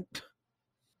mean,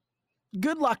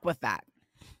 good luck with that.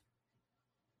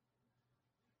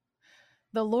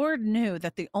 The Lord knew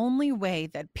that the only way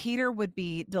that Peter would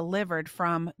be delivered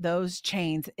from those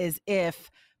chains is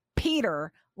if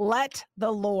Peter let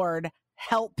the Lord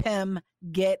help him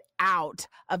get out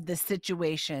of the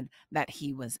situation that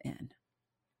he was in.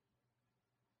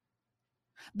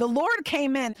 The Lord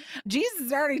came in.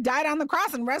 Jesus already died on the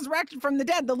cross and resurrected from the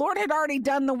dead. The Lord had already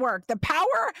done the work. The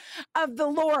power of the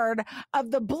Lord,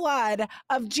 of the blood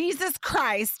of Jesus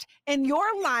Christ in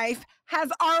your life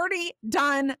has already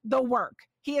done the work.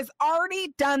 He has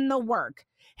already done the work.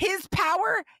 His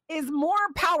power is more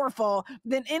powerful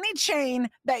than any chain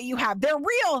that you have. They're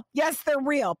real. Yes, they're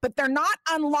real, but they're not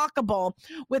unlockable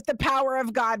with the power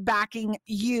of God backing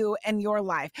you and your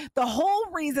life. The whole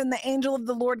reason the angel of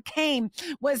the Lord came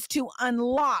was to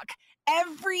unlock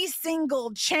every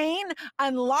single chain,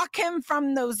 unlock him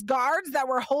from those guards that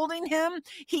were holding him.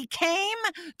 He came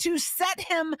to set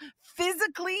him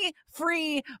physically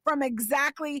free from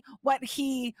exactly what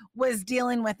he was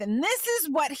dealing with. And this is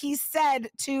what he said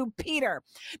to Peter.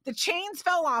 The chains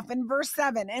fell off in verse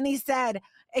 7, and he said,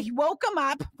 he woke him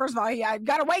up. First of all, I've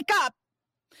got to wake up.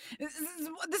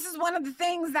 This is one of the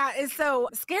things that is so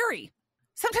scary.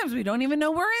 Sometimes we don't even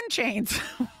know we're in chains.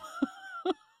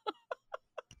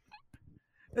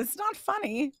 It's not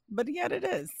funny, but yet it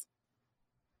is.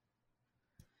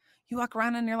 You walk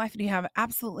around in your life and you have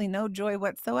absolutely no joy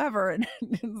whatsoever. And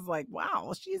it's like,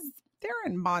 wow, they're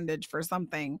in bondage for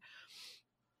something.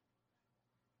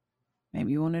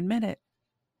 Maybe you won't admit it,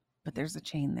 but there's a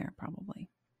chain there probably.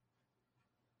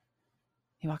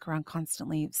 You walk around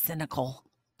constantly cynical.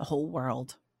 The whole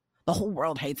world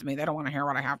hates me. They don't want to hear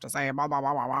what I have to say. Blah, blah,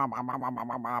 blah, blah, blah, blah, blah,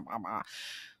 blah, blah, blah, blah.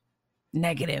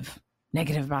 Negative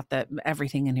about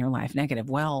everything in your life. Negative.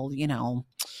 Well,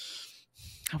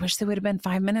 I wish they would have been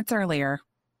 5 minutes earlier.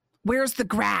 Where's the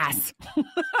grass?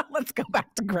 Let's go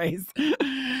back to Grace.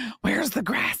 Where's the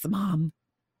grass, Mom?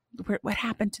 What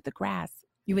happened to the grass?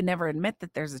 You would never admit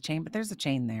that there's a chain, but there's a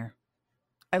chain there.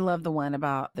 I love the one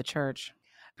about the church.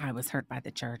 I was hurt by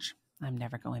the church. I'm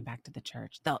never going back to the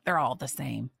church. They're all the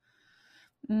same.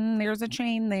 There's a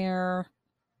chain there.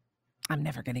 I'm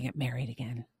never going to get married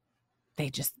again.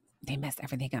 They mess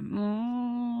everything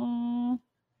up.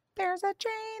 There's a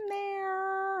chain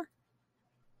there.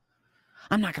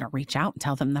 I'm not going to reach out and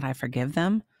tell them that I forgive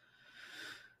them.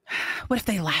 What if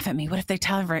they laugh at me? What if they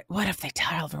tell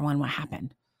everyone what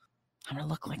happened? I'm going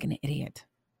to look like an idiot.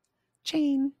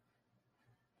 Chain.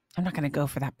 I'm not going to go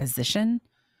for that position.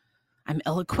 I'm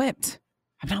ill-equipped.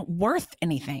 I'm not worth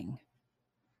anything.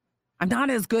 I'm not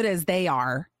as good as they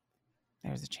are.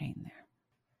 There's a chain there.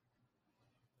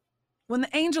 When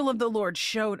the angel of the Lord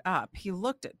showed up, he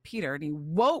looked at Peter and he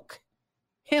woke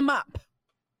him up.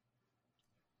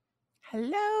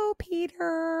 Hello,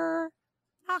 Peter.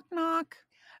 Knock, knock.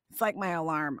 It's like my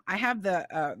alarm. I have the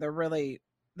really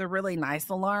nice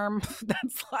alarm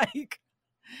that's like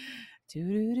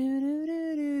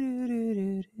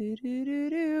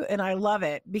and I love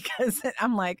it because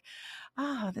I'm like,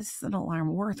 this is an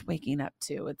alarm worth waking up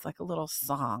to. It's like a little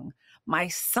song. My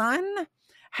son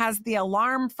has the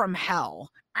alarm from hell.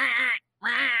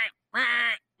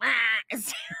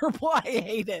 It's terrible. I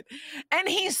hate it. And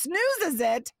he snoozes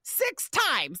it 6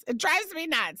 times. It drives me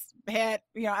nuts. Hit,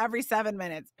 every 7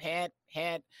 minutes. Hit.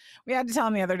 We had to tell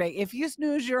him the other day, if you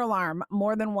snooze your alarm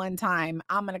more than 1 time,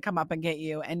 I'm going to come up and get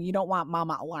you. And you don't want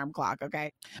mama alarm clock,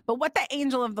 okay? But what the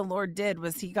angel of the Lord did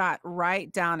was he got right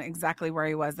down exactly where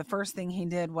he was. The first thing he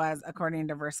did was, according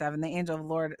to verse 7, the angel of the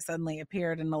Lord suddenly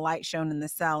appeared and the light shone in the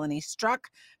cell, and he struck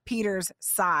Peter's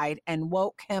side and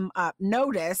woke him up.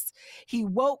 Notice, he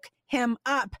woke him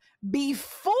up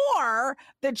before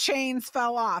the chains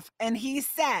fell off. And he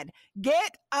said,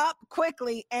 get up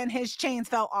quickly. And his chains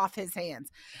fell off his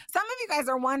hands. Some of you guys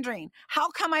are wondering, how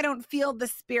come I don't feel the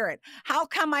Spirit? How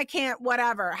come I can't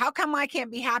whatever? How come I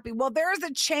can't be happy? Well, there's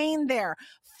a chain there.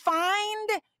 Find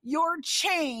your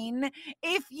chain.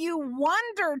 If you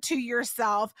wonder to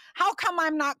yourself, how come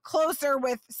I'm not closer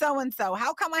with so-and-so?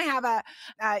 How come I have a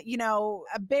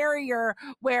barrier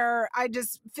where I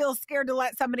just feel scared to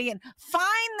let somebody in?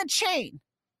 Find the chain.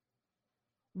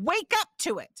 Wake up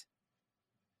to it.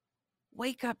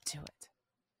 Wake up to it.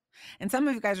 And some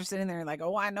of you guys are sitting there like,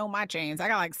 oh, I know my chains. I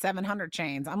got like 700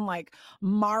 chains. I'm like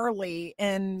Marley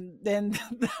in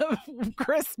the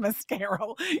Christmas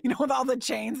Carol, with all the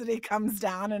chains that he comes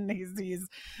down and he's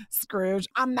Scrooge.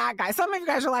 I'm that guy. Some of you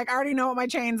guys are like, I already know what my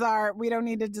chains are. We don't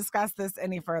need to discuss this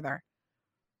any further.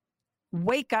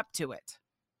 Wake up to it.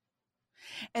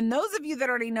 And those of you that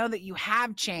already know that you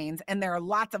have chains and there are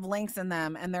lots of links in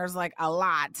them and there's like a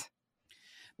lot.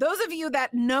 Those of you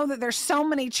that know that there's so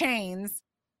many chains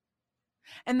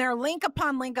and they're link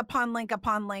upon link upon link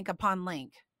upon link upon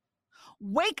link.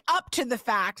 Wake up to the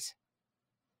fact,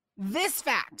 this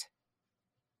fact.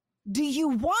 Do you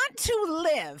want to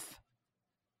live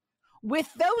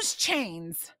with those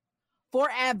chains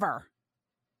forever?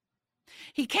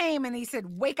 He came and he said,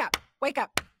 wake up, wake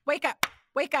up, wake up,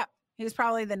 wake up. He was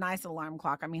probably the nice alarm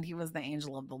clock. I mean, he was the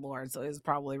angel of the Lord, so he was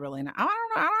probably really nice. I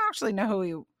don't know. I don't actually know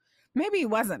who maybe he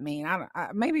wasn't mean.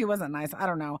 Maybe he wasn't nice. I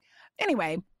don't know.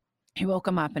 Anyway, he woke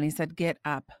him up and he said, get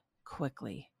up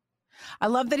quickly. I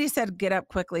love that he said, get up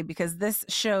quickly, because this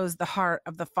shows the heart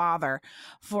of the Father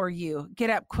for you. Get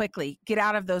up quickly. Get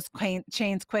out of those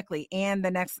chains quickly. And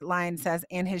the next line says,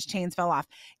 and his chains fell off.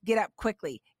 Get up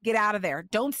quickly. Get out of there.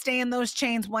 Don't stay in those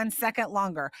chains 1 second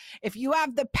longer. If you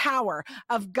have the power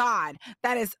of God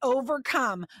that has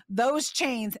overcome those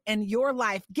chains in your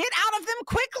life, get out of them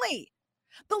quickly.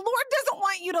 The Lord doesn't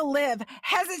want you to live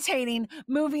hesitating,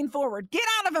 moving forward. Get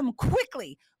out of them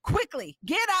quickly, quickly.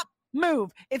 Get up.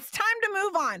 Move. It's time to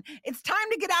move on. It's time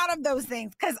to get out of those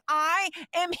things, because I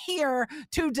am here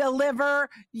to deliver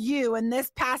you. In this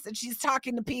passage, she's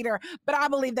talking to Peter, but I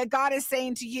believe that God is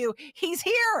saying to you, he's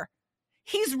here.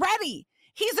 He's ready.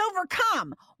 He's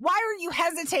overcome. Why are you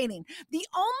hesitating? The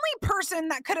only person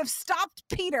that could have stopped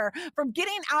Peter from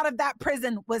getting out of that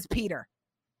prison was Peter.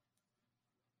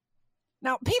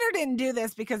 Now, Peter didn't do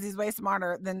this because he's way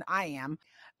smarter than I am.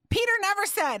 Peter never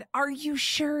said, are you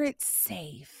sure it's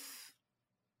safe?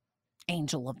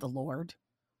 Angel of the Lord,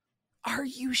 are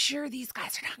you sure these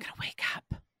guys are not going to wake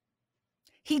up?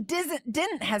 He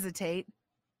didn't hesitate,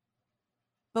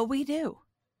 but we do.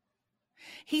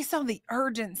 He saw the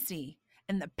urgency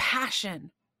and the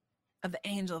passion of the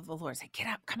angel of the Lord. Say, get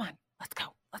up, come on, let's go,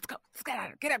 let's get out of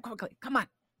here, get up quickly, come on.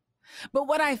 But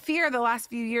what I fear the last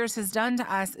few years has done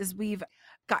to us is we've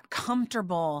got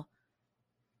comfortable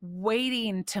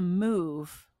waiting to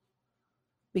move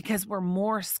because we're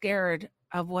more scared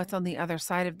of what's on the other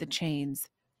side of the chains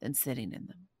than sitting in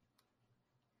them.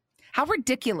 How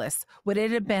ridiculous would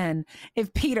it have been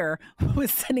if Peter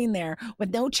was sitting there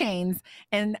with no chains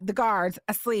and the guards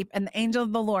asleep, and the angel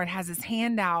of the Lord has his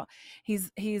hand out.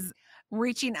 He's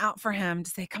reaching out for him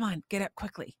to say, come on, get up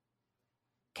quickly.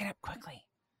 Get up quickly.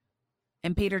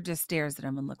 And Peter just stares at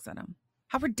him and looks at him.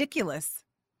 How ridiculous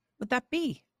would that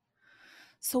be?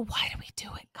 So why do we do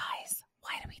it, guys?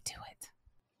 Why do we do it?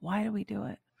 Why do we do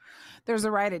it? There's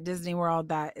a ride at Disney World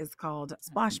that is called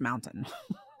Splash Mountain.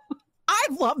 I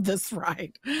love this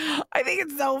ride. I think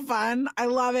it's so fun. I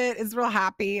love it. It's real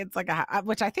happy. It's like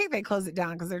which I think they closed it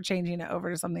down because they're changing it over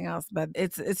to something else. But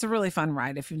it's a really fun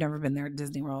ride if you've never been there at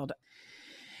Disney World.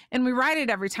 And we ride it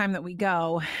every time that we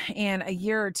go. And a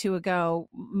year or two ago,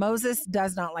 Moses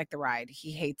does not like the ride.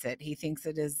 He hates it. He thinks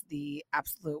it is the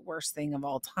absolute worst thing of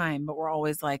all time. But we're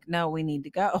always like, no, we need to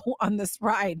go on this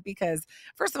ride because,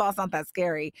 first of all, it's not that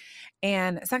scary.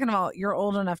 And second of all, you're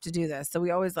old enough to do this. So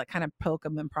we always like kind of poke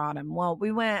him and prod him. Well,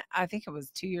 we went, I think it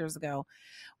was 2 years ago,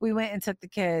 we went and took the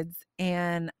kids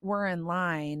and we're in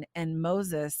line and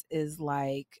Moses is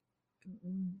like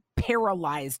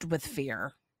paralyzed with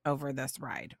fear over this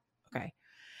ride. Okay.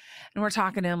 And we're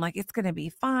talking to him like, it's going to be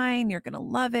fine. You're going to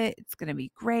love it. It's going to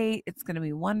be great. It's going to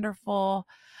be wonderful.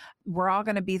 We're all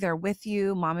going to be there with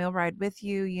you. Mommy will ride with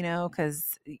you, you know,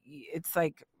 because it's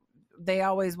like they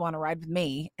always want to ride with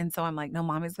me. And so I'm like, no,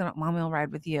 mommy will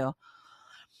ride with you.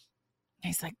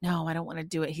 He's like, no, I don't want to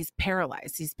do it. He's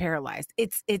paralyzed.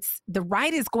 It's the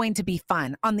ride is going to be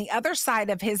fun. On the other side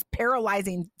of his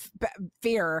paralyzing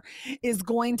fear is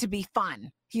going to be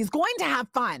fun. He's going to have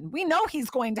fun. We know he's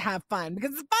going to have fun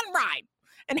because it's a fun ride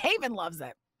and Haven loves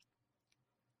it.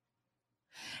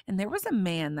 And there was a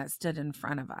man that stood in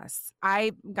front of us.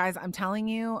 Guys, I'm telling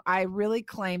you, I really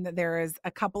claim that there is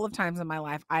a couple of times in my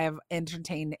life I have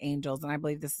entertained angels, and I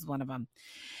believe this is one of them.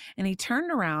 And he turned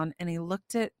around and he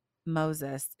looked at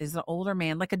Moses. Is an older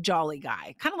man, like a jolly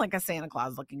guy, kind of like a Santa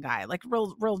Claus looking guy, like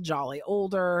real jolly,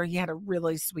 older. He had a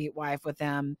really sweet wife with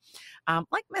him,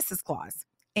 like Mrs. Claus.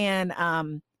 And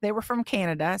they were from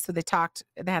Canada, so they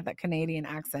had that Canadian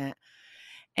accent.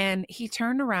 And he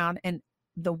turned around, and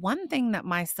the one thing that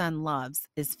my son loves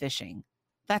is fishing.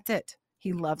 That's it.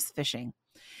 He loves fishing.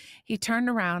 He turned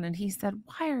around and he said,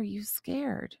 "Why are you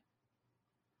scared?"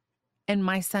 And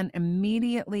my son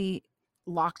immediately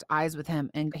locked eyes with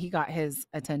him and he got his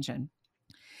attention.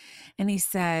 And he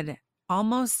said,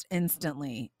 almost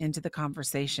instantly into the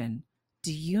conversation,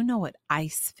 "Do you know what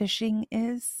ice fishing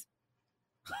is?"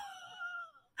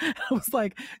 I was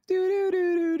like,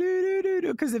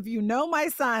 because if you know my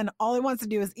son, all he wants to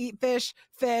do is eat fish,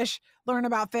 learn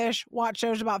about fish, watch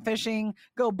shows about fishing,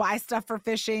 go buy stuff for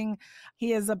fishing.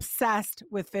 He is obsessed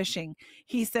with fishing.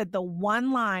 He said the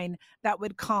one line that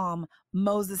would calm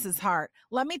Moses's heart.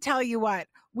 Let me tell you what,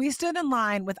 we stood in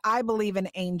line with I Believe an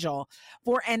Angel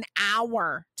for an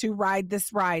hour to ride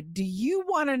this ride. Do you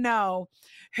want to know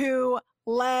who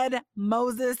led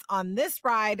Moses on this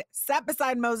ride, sat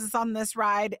beside Moses on this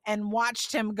ride, and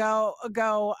watched him go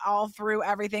all through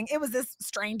everything? It was this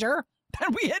stranger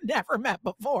that we had never met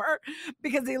before,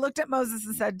 because he looked at Moses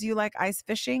and said, "Do you like ice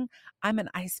fishing? I'm an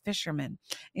ice fisherman."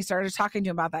 He started talking to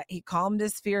him about that. He calmed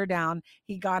his fear down.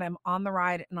 He got him on the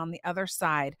ride and on the other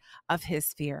side of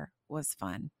his fear was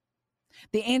fun.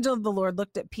 The angel of the Lord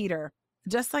looked at Peter,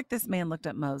 just like this man looked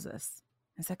at Moses,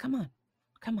 and said, come on.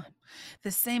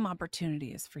 The same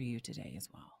opportunity is for you today as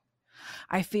well.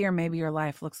 I fear maybe your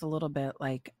life looks a little bit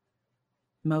like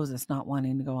Moses not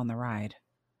wanting to go on the ride.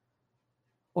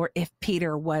 Or if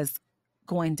Peter was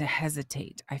going to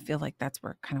hesitate, I feel like that's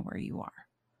where you are.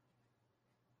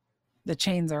 The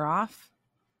chains are off.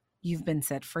 You've been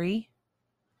set free,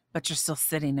 but you're still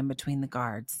sitting in between the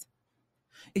guards.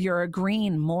 You're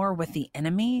agreeing more with the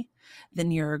enemy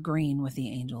than you're agreeing with the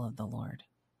angel of the Lord.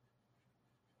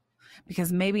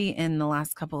 Because maybe in the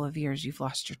last couple of years, you've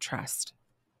lost your trust.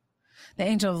 The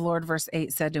angel of the Lord, verse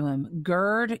 8, said to him,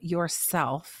 gird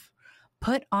yourself,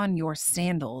 put on your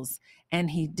sandals.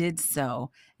 And he did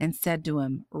so and said to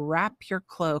him, wrap your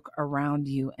cloak around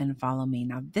you and follow me.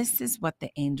 Now, this is what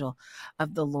the angel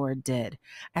of the Lord did.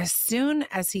 As soon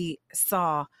as he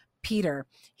saw Peter,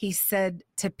 he said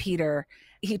to Peter,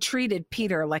 he treated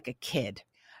Peter like a kid.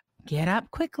 Get up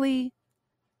quickly,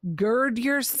 gird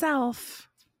yourself,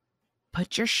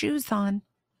 put your shoes on,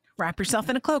 wrap yourself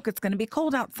in a cloak. It's going to be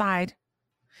cold outside.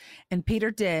 And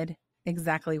Peter did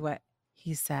exactly what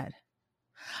he said.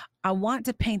 I want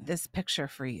to paint this picture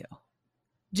for you.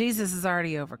 Jesus has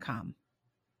already overcome.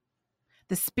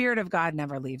 The Spirit of God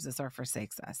never leaves us or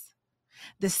forsakes us.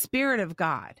 The Spirit of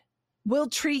God will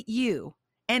treat you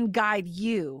and guide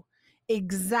you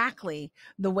exactly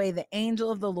the way the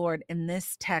angel of the Lord in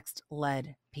this text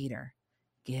led Peter.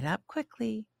 Get up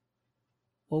quickly.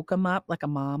 Woke him up like a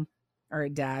mom or a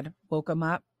dad woke him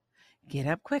up. Get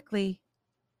up quickly.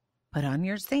 Put on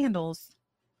your sandals.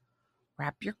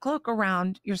 Wrap your cloak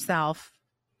around yourself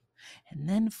and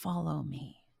then follow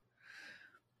me.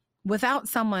 Without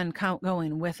someone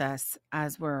going with us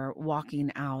as we're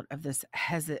walking out of this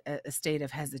state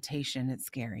of hesitation, it's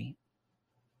scary.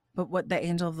 But what the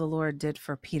angel of the Lord did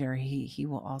for Peter, he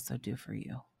will also do for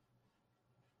you.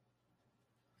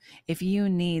 If you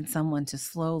need someone to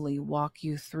slowly walk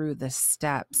you through the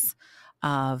steps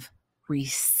of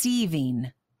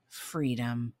receiving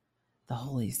freedom, the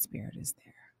Holy Spirit is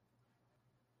there.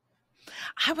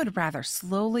 I would rather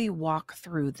slowly walk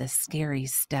through the scary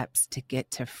steps to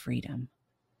get to freedom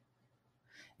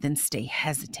than stay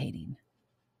hesitating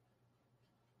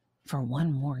for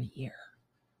one more year.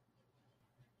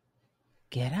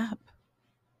 Get up.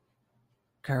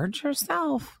 Gird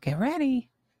yourself. Get ready.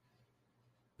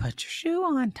 Put your shoe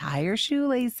on. Tie your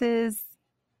shoelaces.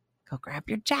 Go grab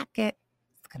your jacket.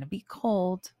 It's going to be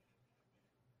cold.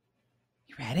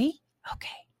 You ready? Okay.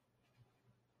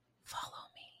 Follow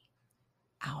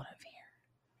out of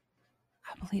here.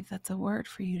 I believe that's a word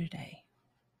for you today.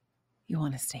 You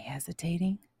want to stay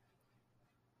hesitating?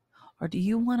 Or do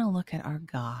you want to look at our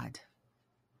God,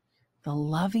 the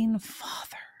loving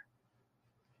Father,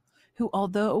 who,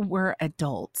 although we're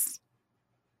adults,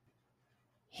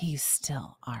 He's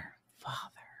still our Father?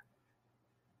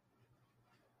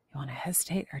 You want to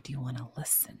hesitate, or do you want to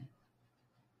listen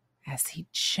as He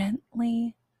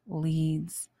gently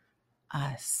leads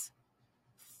us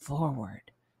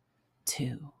forward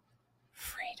to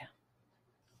freedom?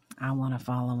 I want to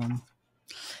follow Him.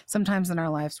 Sometimes in our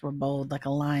lives, we're bold like a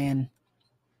lion,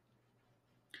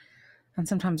 and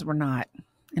sometimes we're not.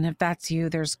 And if that's you,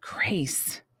 there's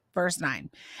grace. Verse 9,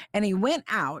 and he went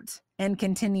out and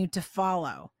continued to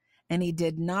follow, and he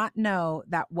did not know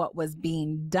that what was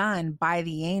being done by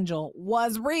the angel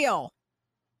was real,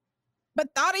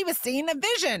 but thought he was seeing a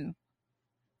vision.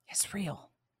 It's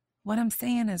real. What I'm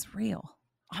saying is real.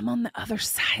 I'm on the other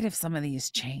side of some of these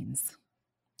chains.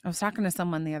 I was talking to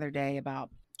someone the other day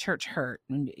about church hurt,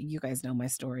 and you guys know my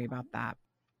story about that.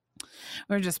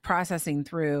 We were just processing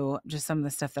through just some of the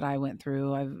stuff that I went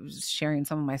through. I was sharing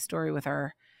some of my story with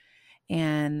her,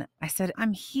 and I said,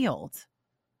 I'm healed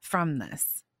from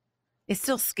this. It's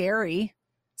still scary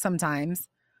sometimes,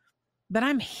 but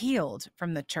I'm healed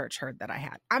from the church hurt that I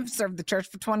had. I've served the church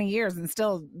for 20 years, and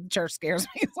still church scares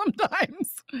me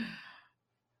sometimes. I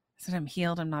said, I'm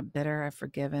healed. I'm not bitter. I've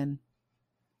forgiven.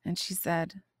 And she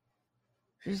said,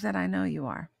 I know you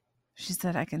are. She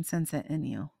said, I can sense it in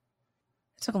you.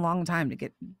 It took a long time to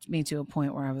get me to a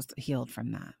point where I was healed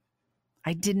from that.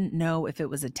 I didn't know if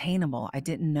it was attainable. I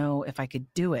didn't know if I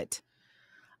could do it.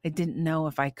 I didn't know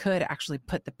if I could actually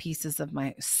put the pieces of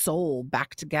my soul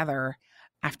back together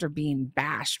after being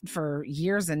bashed for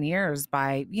years and years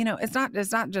by, it's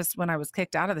not just when I was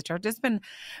kicked out of the church. It's been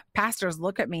pastors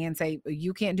look at me and say,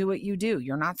 you can't do what you do.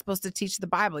 You're not supposed to teach the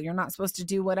Bible. You're not supposed to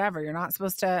do whatever. You're not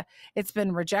supposed to. It's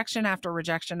been rejection after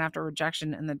rejection after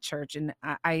rejection in the church. And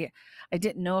I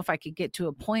didn't know if I could get to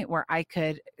a point where I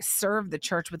could serve the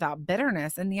church without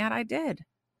bitterness. And yet I did.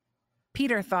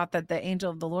 Peter thought that the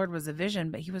angel of the Lord was a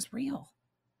vision, but he was real.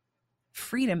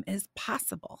 Freedom is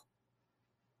possible.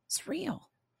 It's real.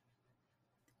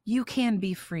 You can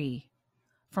be free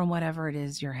from whatever it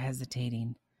is you're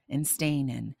hesitating and staying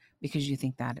in because you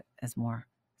think that is more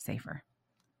safer.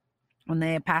 When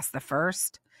they had passed the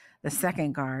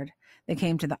second guard, they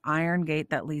came to the iron gate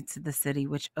that leads to the city,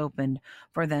 which opened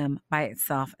for them by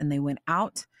itself. And they went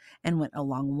out and went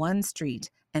along one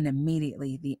street, and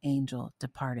immediately the angel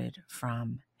departed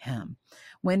from him.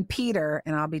 When Peter,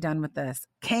 and I'll be done with this,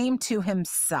 came to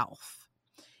himself,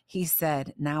 he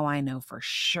said, "Now I know for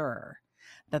sure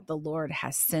that the Lord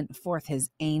has sent forth his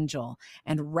angel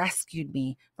and rescued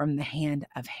me from the hand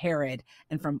of Herod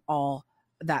and from all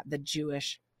that the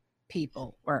Jewish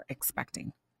people were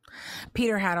expecting."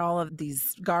 Peter had all of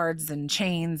these guards and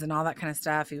chains and all that kind of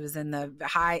stuff. He was in the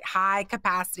high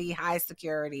capacity, high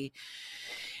security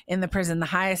in the prison, the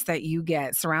highest that you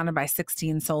get, surrounded by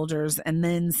 16 soldiers and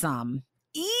then some.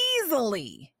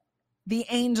 Easily, the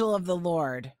angel of the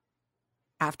Lord,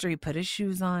 after he put his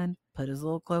shoes on, put his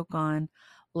little cloak on,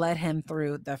 led him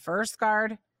through the first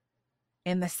guard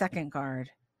and the second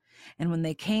guard. And when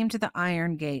they came to the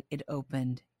iron gate, it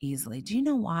opened easily. Do you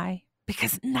know why?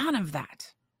 Because none of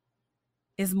that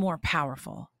is more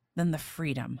powerful than the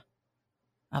freedom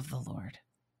of the Lord.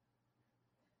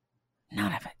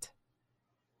 None of it.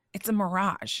 It's a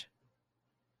mirage.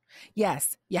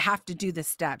 Yes, you have to do the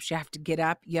steps. You have to get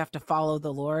up. You have to follow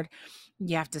the Lord.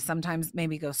 You have to sometimes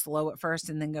maybe go slow at first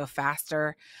and then go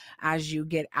faster as you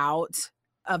get out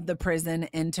of the prison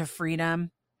into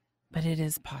freedom. But it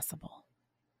is possible.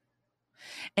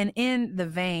 And in the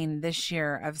vein this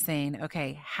year of saying,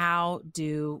 okay, how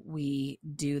do we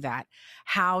do that?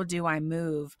 How do I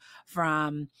move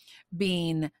from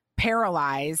being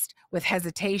paralyzed with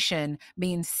hesitation,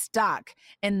 being stuck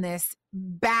in this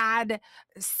bad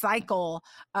cycle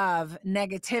of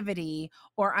negativity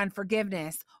or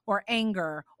unforgiveness or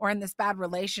anger or in this bad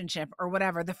relationship or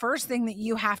whatever? The first thing that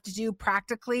you have to do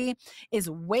practically is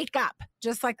wake up,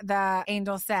 just like the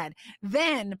angel said.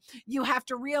 Then you have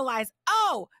to realize,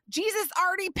 oh, Jesus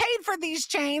already paid for these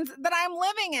chains that I'm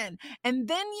living in. And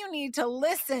then you need to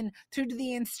listen to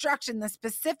the instruction, the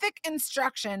specific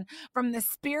instruction from the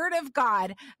Spirit of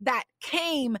God that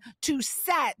came to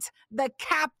set the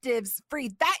captives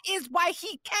free. That is why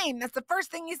he came. That's the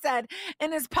first thing he said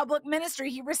in his public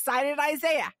ministry. He recited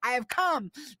Isaiah. I have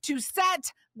come to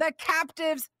set the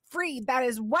captives free. That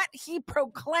is what he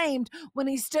proclaimed when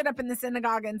he stood up in the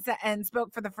synagogue and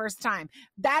spoke for the first time.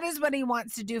 That is what he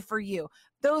wants to do for you.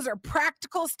 Those are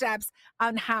practical steps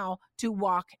on how to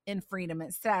walk in freedom.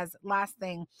 It says, last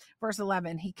thing, verse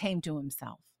 11, he came to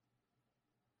himself.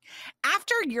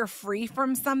 After you're free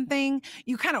from something,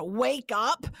 you kind of wake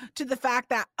up to the fact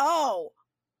that, oh,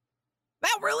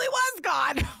 that really was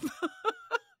God.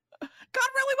 God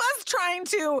really was trying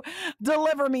to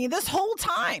deliver me this whole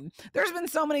time. There's been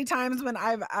so many times when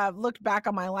I've looked back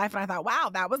on my life and I thought,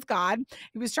 wow, that was God.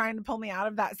 He was trying to pull me out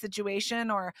of that situation.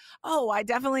 Or, oh, I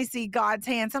definitely see God's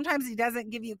hand. Sometimes he doesn't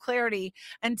give you clarity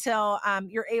until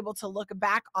you're able to look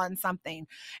back on something.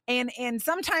 And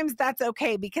sometimes that's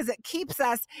okay because it keeps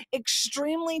us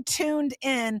extremely tuned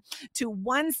in to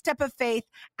one step of faith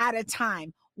at a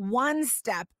time. One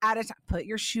step at a time. Put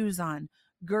your shoes on.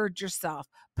 Gird yourself,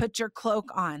 put your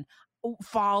cloak on,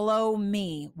 follow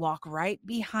me, walk right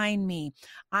behind me.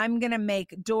 I'm going to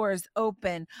make doors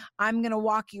open. I'm going to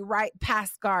walk you right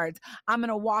past guards. I'm going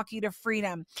to walk you to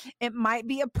freedom. It might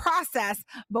be a process,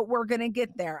 but we're going to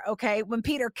get there. Okay. When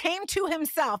Peter came to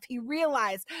himself, he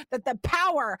realized that the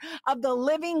power of the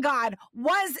living God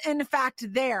was in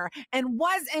fact there and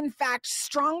was in fact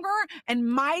stronger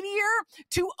and mightier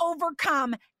to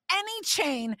overcome any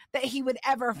chain that he would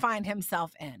ever find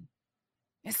himself in.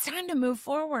 It's time to move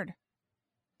forward.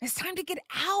 It's time to get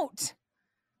out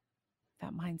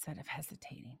that mindset of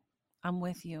hesitating. I'm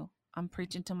with you. I'm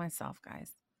preaching to myself,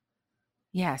 guys.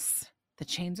 Yes, the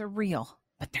chains are real,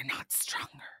 but they're not stronger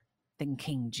than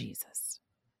King Jesus.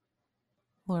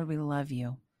 Lord, we love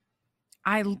you.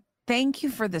 I thank you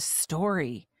for the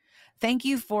story. Thank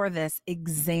you for this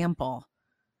example.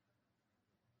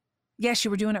 Yes,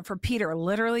 you were doing it for Peter,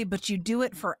 literally, but you do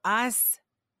it for us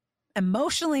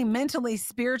emotionally, mentally,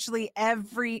 spiritually,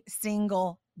 every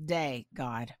single day,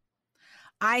 God.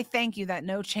 I thank you that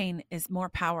no chain is more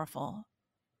powerful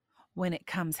when it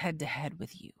comes head to head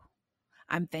with you.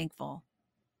 I'm thankful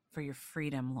for your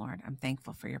freedom, Lord. I'm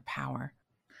thankful for your power.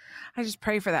 I just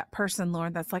pray for that person,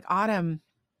 Lord, that's like, Autumn,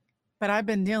 but I've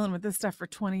been dealing with this stuff for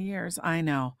 20 years. I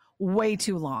know, way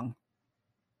too long.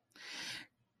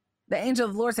 The angel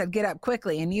of the Lord said, get up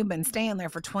quickly. And you've been staying there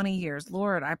for 20 years.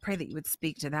 Lord, I pray that you would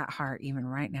speak to that heart even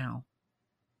right now.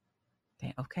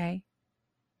 Okay,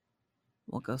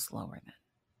 we'll go slower then.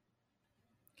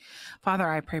 Father,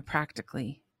 I pray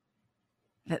practically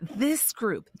that this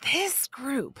group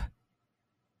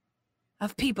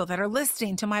of people that are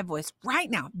listening to my voice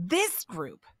right now, this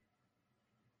group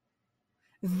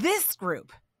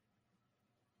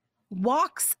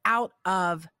walks out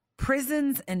of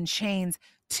prisons and chains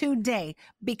today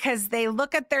because they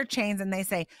look at their chains and they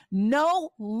say, no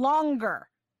longer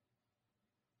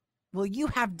will you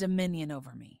have dominion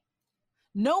over me.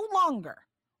 No longer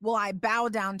will I bow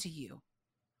down to you.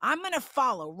 I'm going to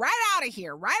follow right out of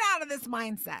here, right out of this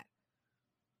mindset.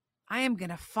 I am going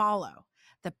to follow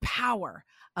the power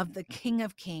of the King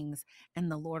of Kings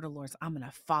and the Lord of Lords. I'm going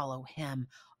to follow him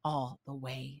all the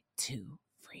way to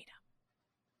freedom.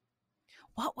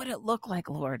 What would it look like,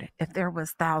 Lord, if there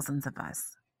was thousands of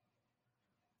us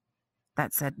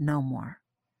that said no more?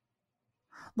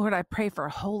 Lord, I pray for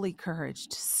holy courage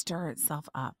to stir itself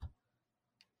up,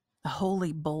 the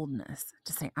holy boldness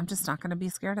to say, I'm just not going to be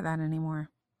scared of that anymore.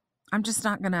 I'm just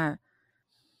not going to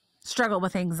struggle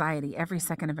with anxiety every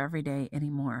second of every day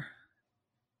anymore.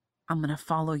 I'm going to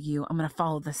follow you. I'm going to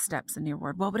follow the steps in your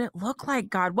word. What would it look like,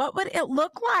 God? What would it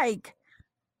look like?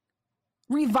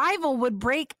 Revival would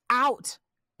break out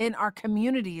in our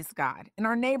communities, God, in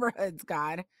our neighborhoods,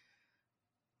 God.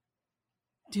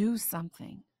 Do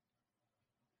something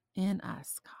in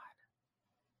us, God,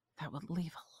 that would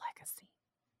leave a legacy.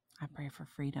 I pray for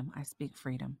freedom. I speak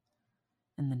freedom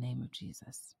in the name of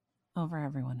Jesus over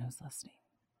everyone who's listening.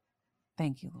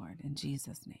 Thank you, Lord, in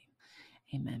Jesus' name.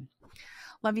 Amen.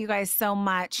 Love you guys so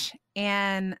much.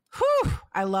 And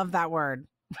I love that word.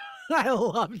 I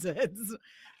loved it.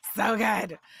 So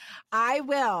good. I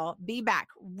will be back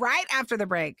right after the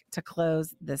break to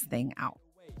close this thing out.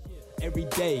 Every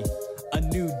day, a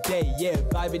new day, yeah.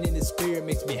 Vibing in the spirit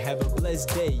makes me have a blessed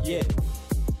day, yeah.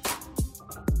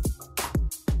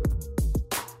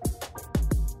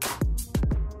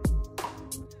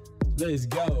 Let's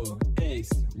go. X,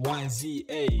 Y, Z,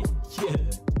 A, yeah.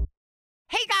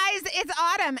 Hey guys, it's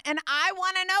Autumn, and I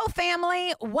want to know,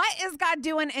 family, what is God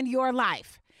doing in your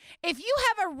life? If you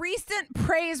have a recent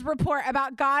praise report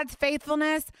about God's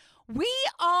faithfulness, we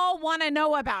all want to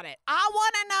know about it. I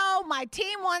want to know, my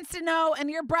team wants to know, and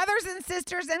your brothers and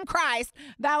sisters in Christ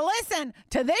that listen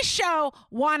to this show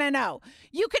want to know.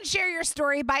 You can share your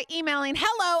story by emailing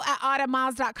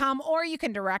hello@autumnmiles.com, or you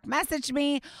can direct message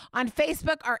me on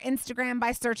Facebook or Instagram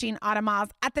by searching Autumn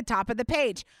Miles at the top of the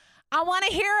page. I want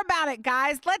to hear about it,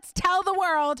 guys. Let's tell the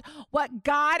world what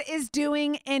God is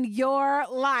doing in your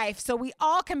life so we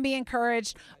all can be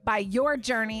encouraged by your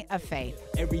journey of faith.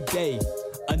 Every day,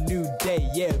 a new day,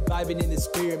 yeah. Vibing in the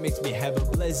spirit makes me have a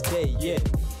blessed day, yeah.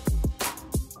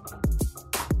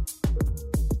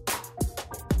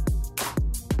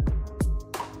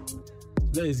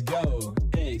 Let's go.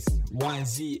 X, Y,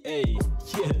 Z, A,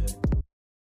 yeah.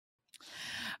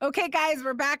 Okay, guys,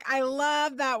 we're back. I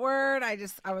love that word. I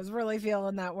was really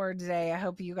feeling that word today. I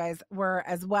hope you guys were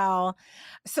as well.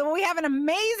 So we have an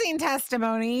amazing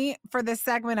testimony for this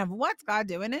segment of what's God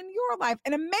doing in your life.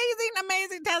 An amazing,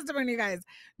 amazing testimony, you guys.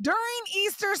 During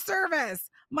Easter service,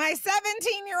 my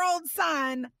 17-year-old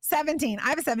son, 17, I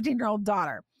have a 17-year-old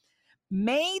daughter,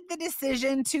 made the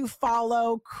decision to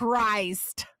follow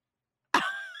Christ.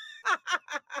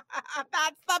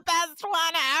 That's the best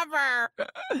one ever.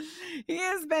 He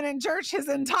has been in church his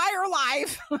entire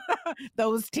life.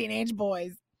 Those teenage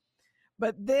boys.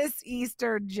 But this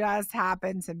Easter just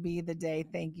happened to be the day.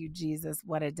 Thank you, Jesus.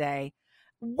 What a day.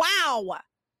 Wow.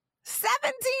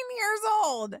 17 years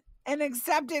old and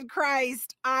accepted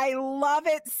Christ. I love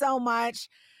it so much.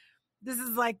 This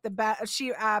is like the best.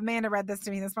 Amanda read this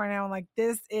to me this morning. I'm like,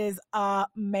 this is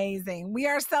amazing. We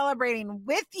are celebrating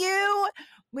with you.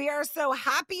 We are so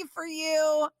happy for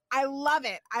you. I love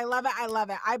it. I love it. I love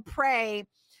it. I pray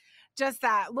just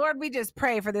that. Lord, we just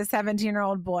pray for this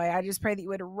 17-year-old boy. I just pray that you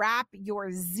would wrap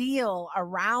your zeal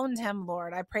around him,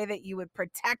 Lord. I pray that you would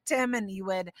protect him and you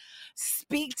would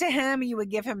speak to him. You would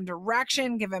give him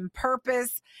direction, give him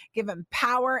purpose, give him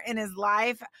power in his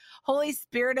life. Holy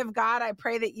Spirit of God, I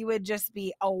pray that you would just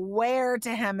be aware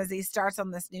to him as he starts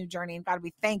on this new journey. And God,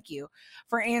 we thank you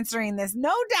for answering this,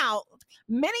 no doubt,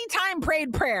 many time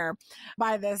prayed prayer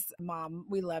by this mom.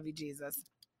 We love you, Jesus.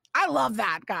 I love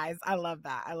that, guys. I love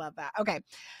that. I love that. Okay.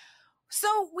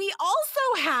 So we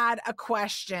also had a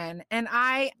question, and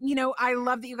I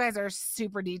love that you guys are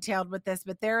super detailed with this,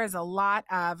 but there is a lot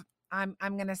of, I'm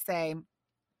going to say,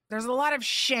 there's a lot of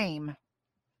shame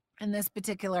in this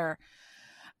particular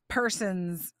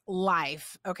person's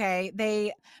life, okay?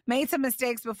 They made some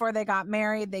mistakes before they got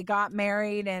married. They got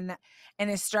married and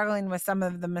is struggling with some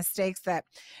of the mistakes that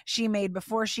she made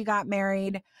before she got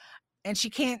married. And she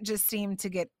can't just seem to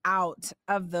get out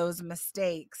of those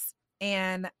mistakes.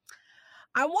 And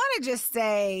I want to just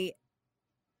say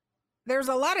there's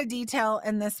a lot of detail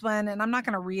in this one, and I'm not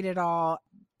going to read it all,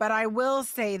 but I will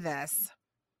say this.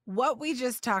 What we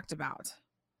just talked about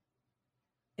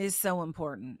is so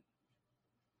important.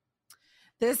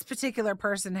 This particular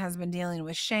person has been dealing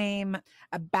with shame,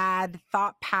 a bad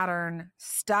thought pattern,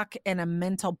 stuck in a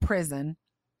mental prison.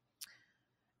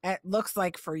 It looks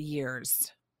like for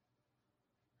years.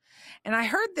 And I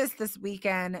heard this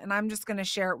weekend, and I'm just going to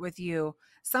share it with you.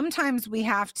 Sometimes we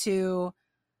have to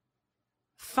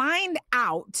find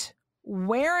out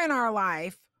where in our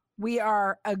life we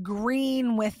are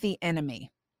agreeing with the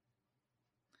enemy.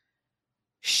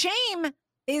 Shame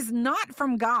is not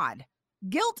from God.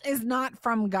 Guilt is not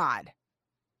from God.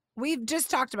 We've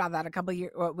just talked about that a couple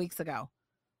of weeks ago.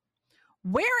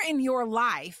 Where in your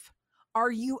life are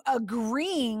you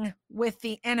agreeing with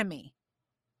the enemy?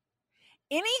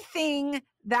 Anything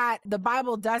that the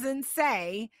Bible doesn't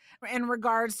say in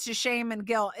regards to shame and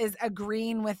guilt is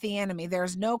agreeing with the enemy.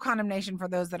 There's no condemnation for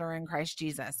those that are in Christ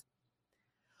Jesus.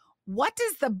 What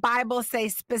does the Bible say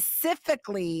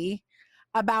specifically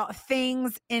about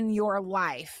things in your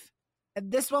life?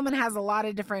 This woman has a lot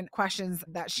of different questions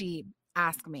that she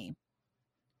asked me.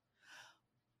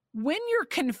 When you're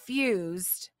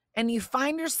confused and you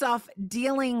find yourself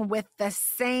dealing with the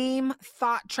same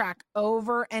thought track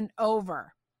over and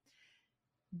over,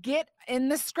 get in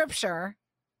the scripture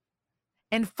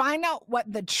and find out what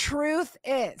the truth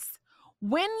is.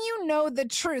 When you know the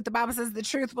truth, the Bible says the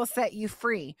truth will set you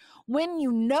free. When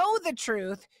you know the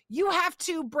truth, you have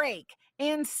to break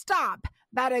and stop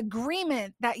that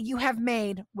agreement that you have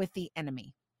made with the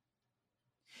enemy.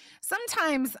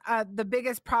 Sometimes the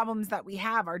biggest problems that we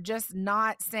have are just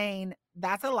not saying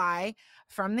that's a lie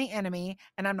from the enemy,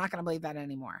 and I'm not going to believe that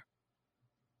anymore.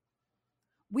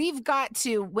 We've got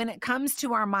to, when it comes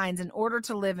to our minds, in order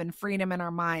to live in freedom in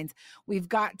our minds, we've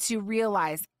got to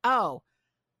realize, oh,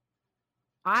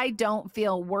 I don't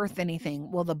feel worth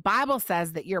anything. Well, the Bible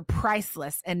says that you're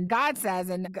priceless. And God says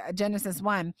in Genesis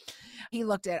 1, he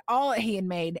looked at all that he had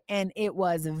made and it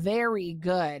was very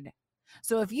good.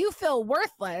 So if you feel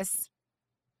worthless,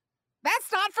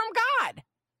 that's not from God,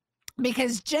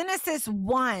 because Genesis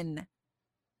 1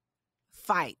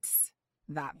 fights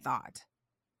that thought.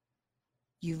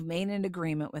 You've made an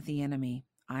agreement with the enemy.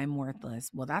 I'm worthless.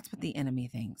 Well, that's what the enemy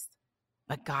thinks,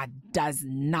 but God does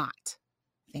not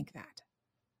think that.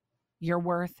 You're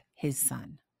worth his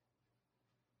son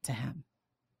to him.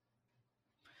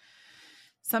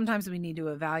 Sometimes we need to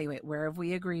evaluate where have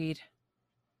we agreed,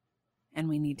 and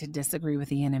we need to disagree with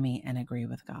the enemy and agree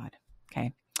with God.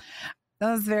 Okay.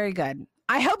 That was very good.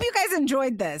 I hope you guys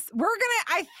enjoyed this.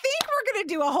 I think we're going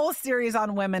to do a whole series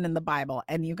on women in the Bible.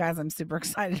 And you guys, I'm super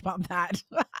excited about that.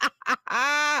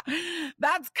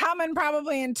 That's coming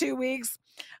probably in 2 weeks,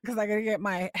 because I got to get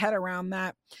my head around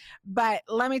that. But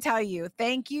let me tell you,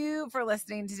 thank you for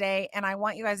listening today. And I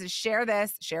want you guys to share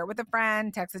this, share it with a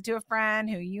friend, text it to a friend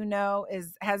who you know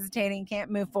is hesitating,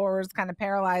 can't move forward, is kind of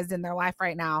paralyzed in their life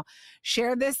right now.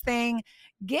 Share this thing.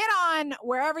 Get on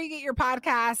wherever you get your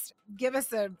podcast. Give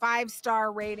us a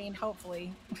 5-star rating,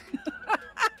 hopefully.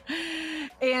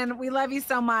 And we love you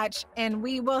so much. And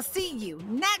we will see you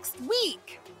next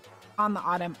week on the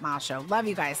Autumn Miles Show. Love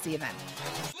you guys. See you then.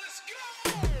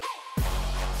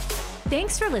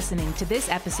 Thanks for listening to this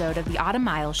episode of the Autumn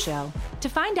Miles Show. To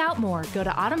find out more, go to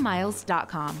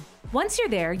autumnmiles.com. Once you're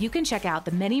there, you can check out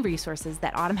the many resources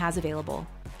that Autumn has available.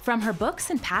 From her books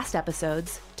and past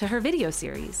episodes to her video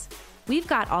series, we've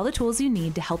got all the tools you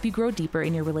need to help you grow deeper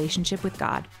in your relationship with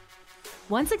God.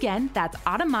 Once again, that's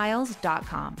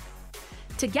autumnmiles.com.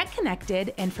 To get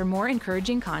connected and for more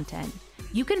encouraging content,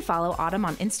 you can follow Autumn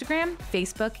on Instagram,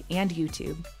 Facebook, and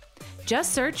YouTube.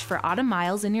 Just search for Autumn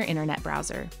Miles in your internet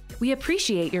browser. We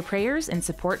appreciate your prayers and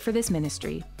support for this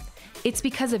ministry. It's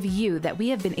because of you that we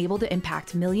have been able to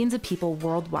impact millions of people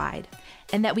worldwide,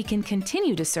 and that we can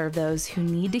continue to serve those who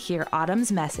need to hear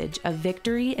Autumn's message of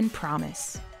victory and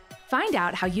promise. Find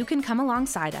out how you can come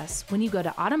alongside us when you go to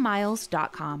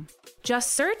autumnmiles.com.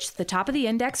 Just search the top of the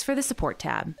index for the support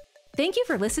tab. Thank you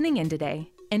for listening in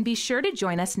today, and be sure to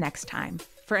join us next time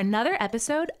for another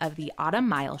episode of the Autumn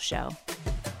Miles Show.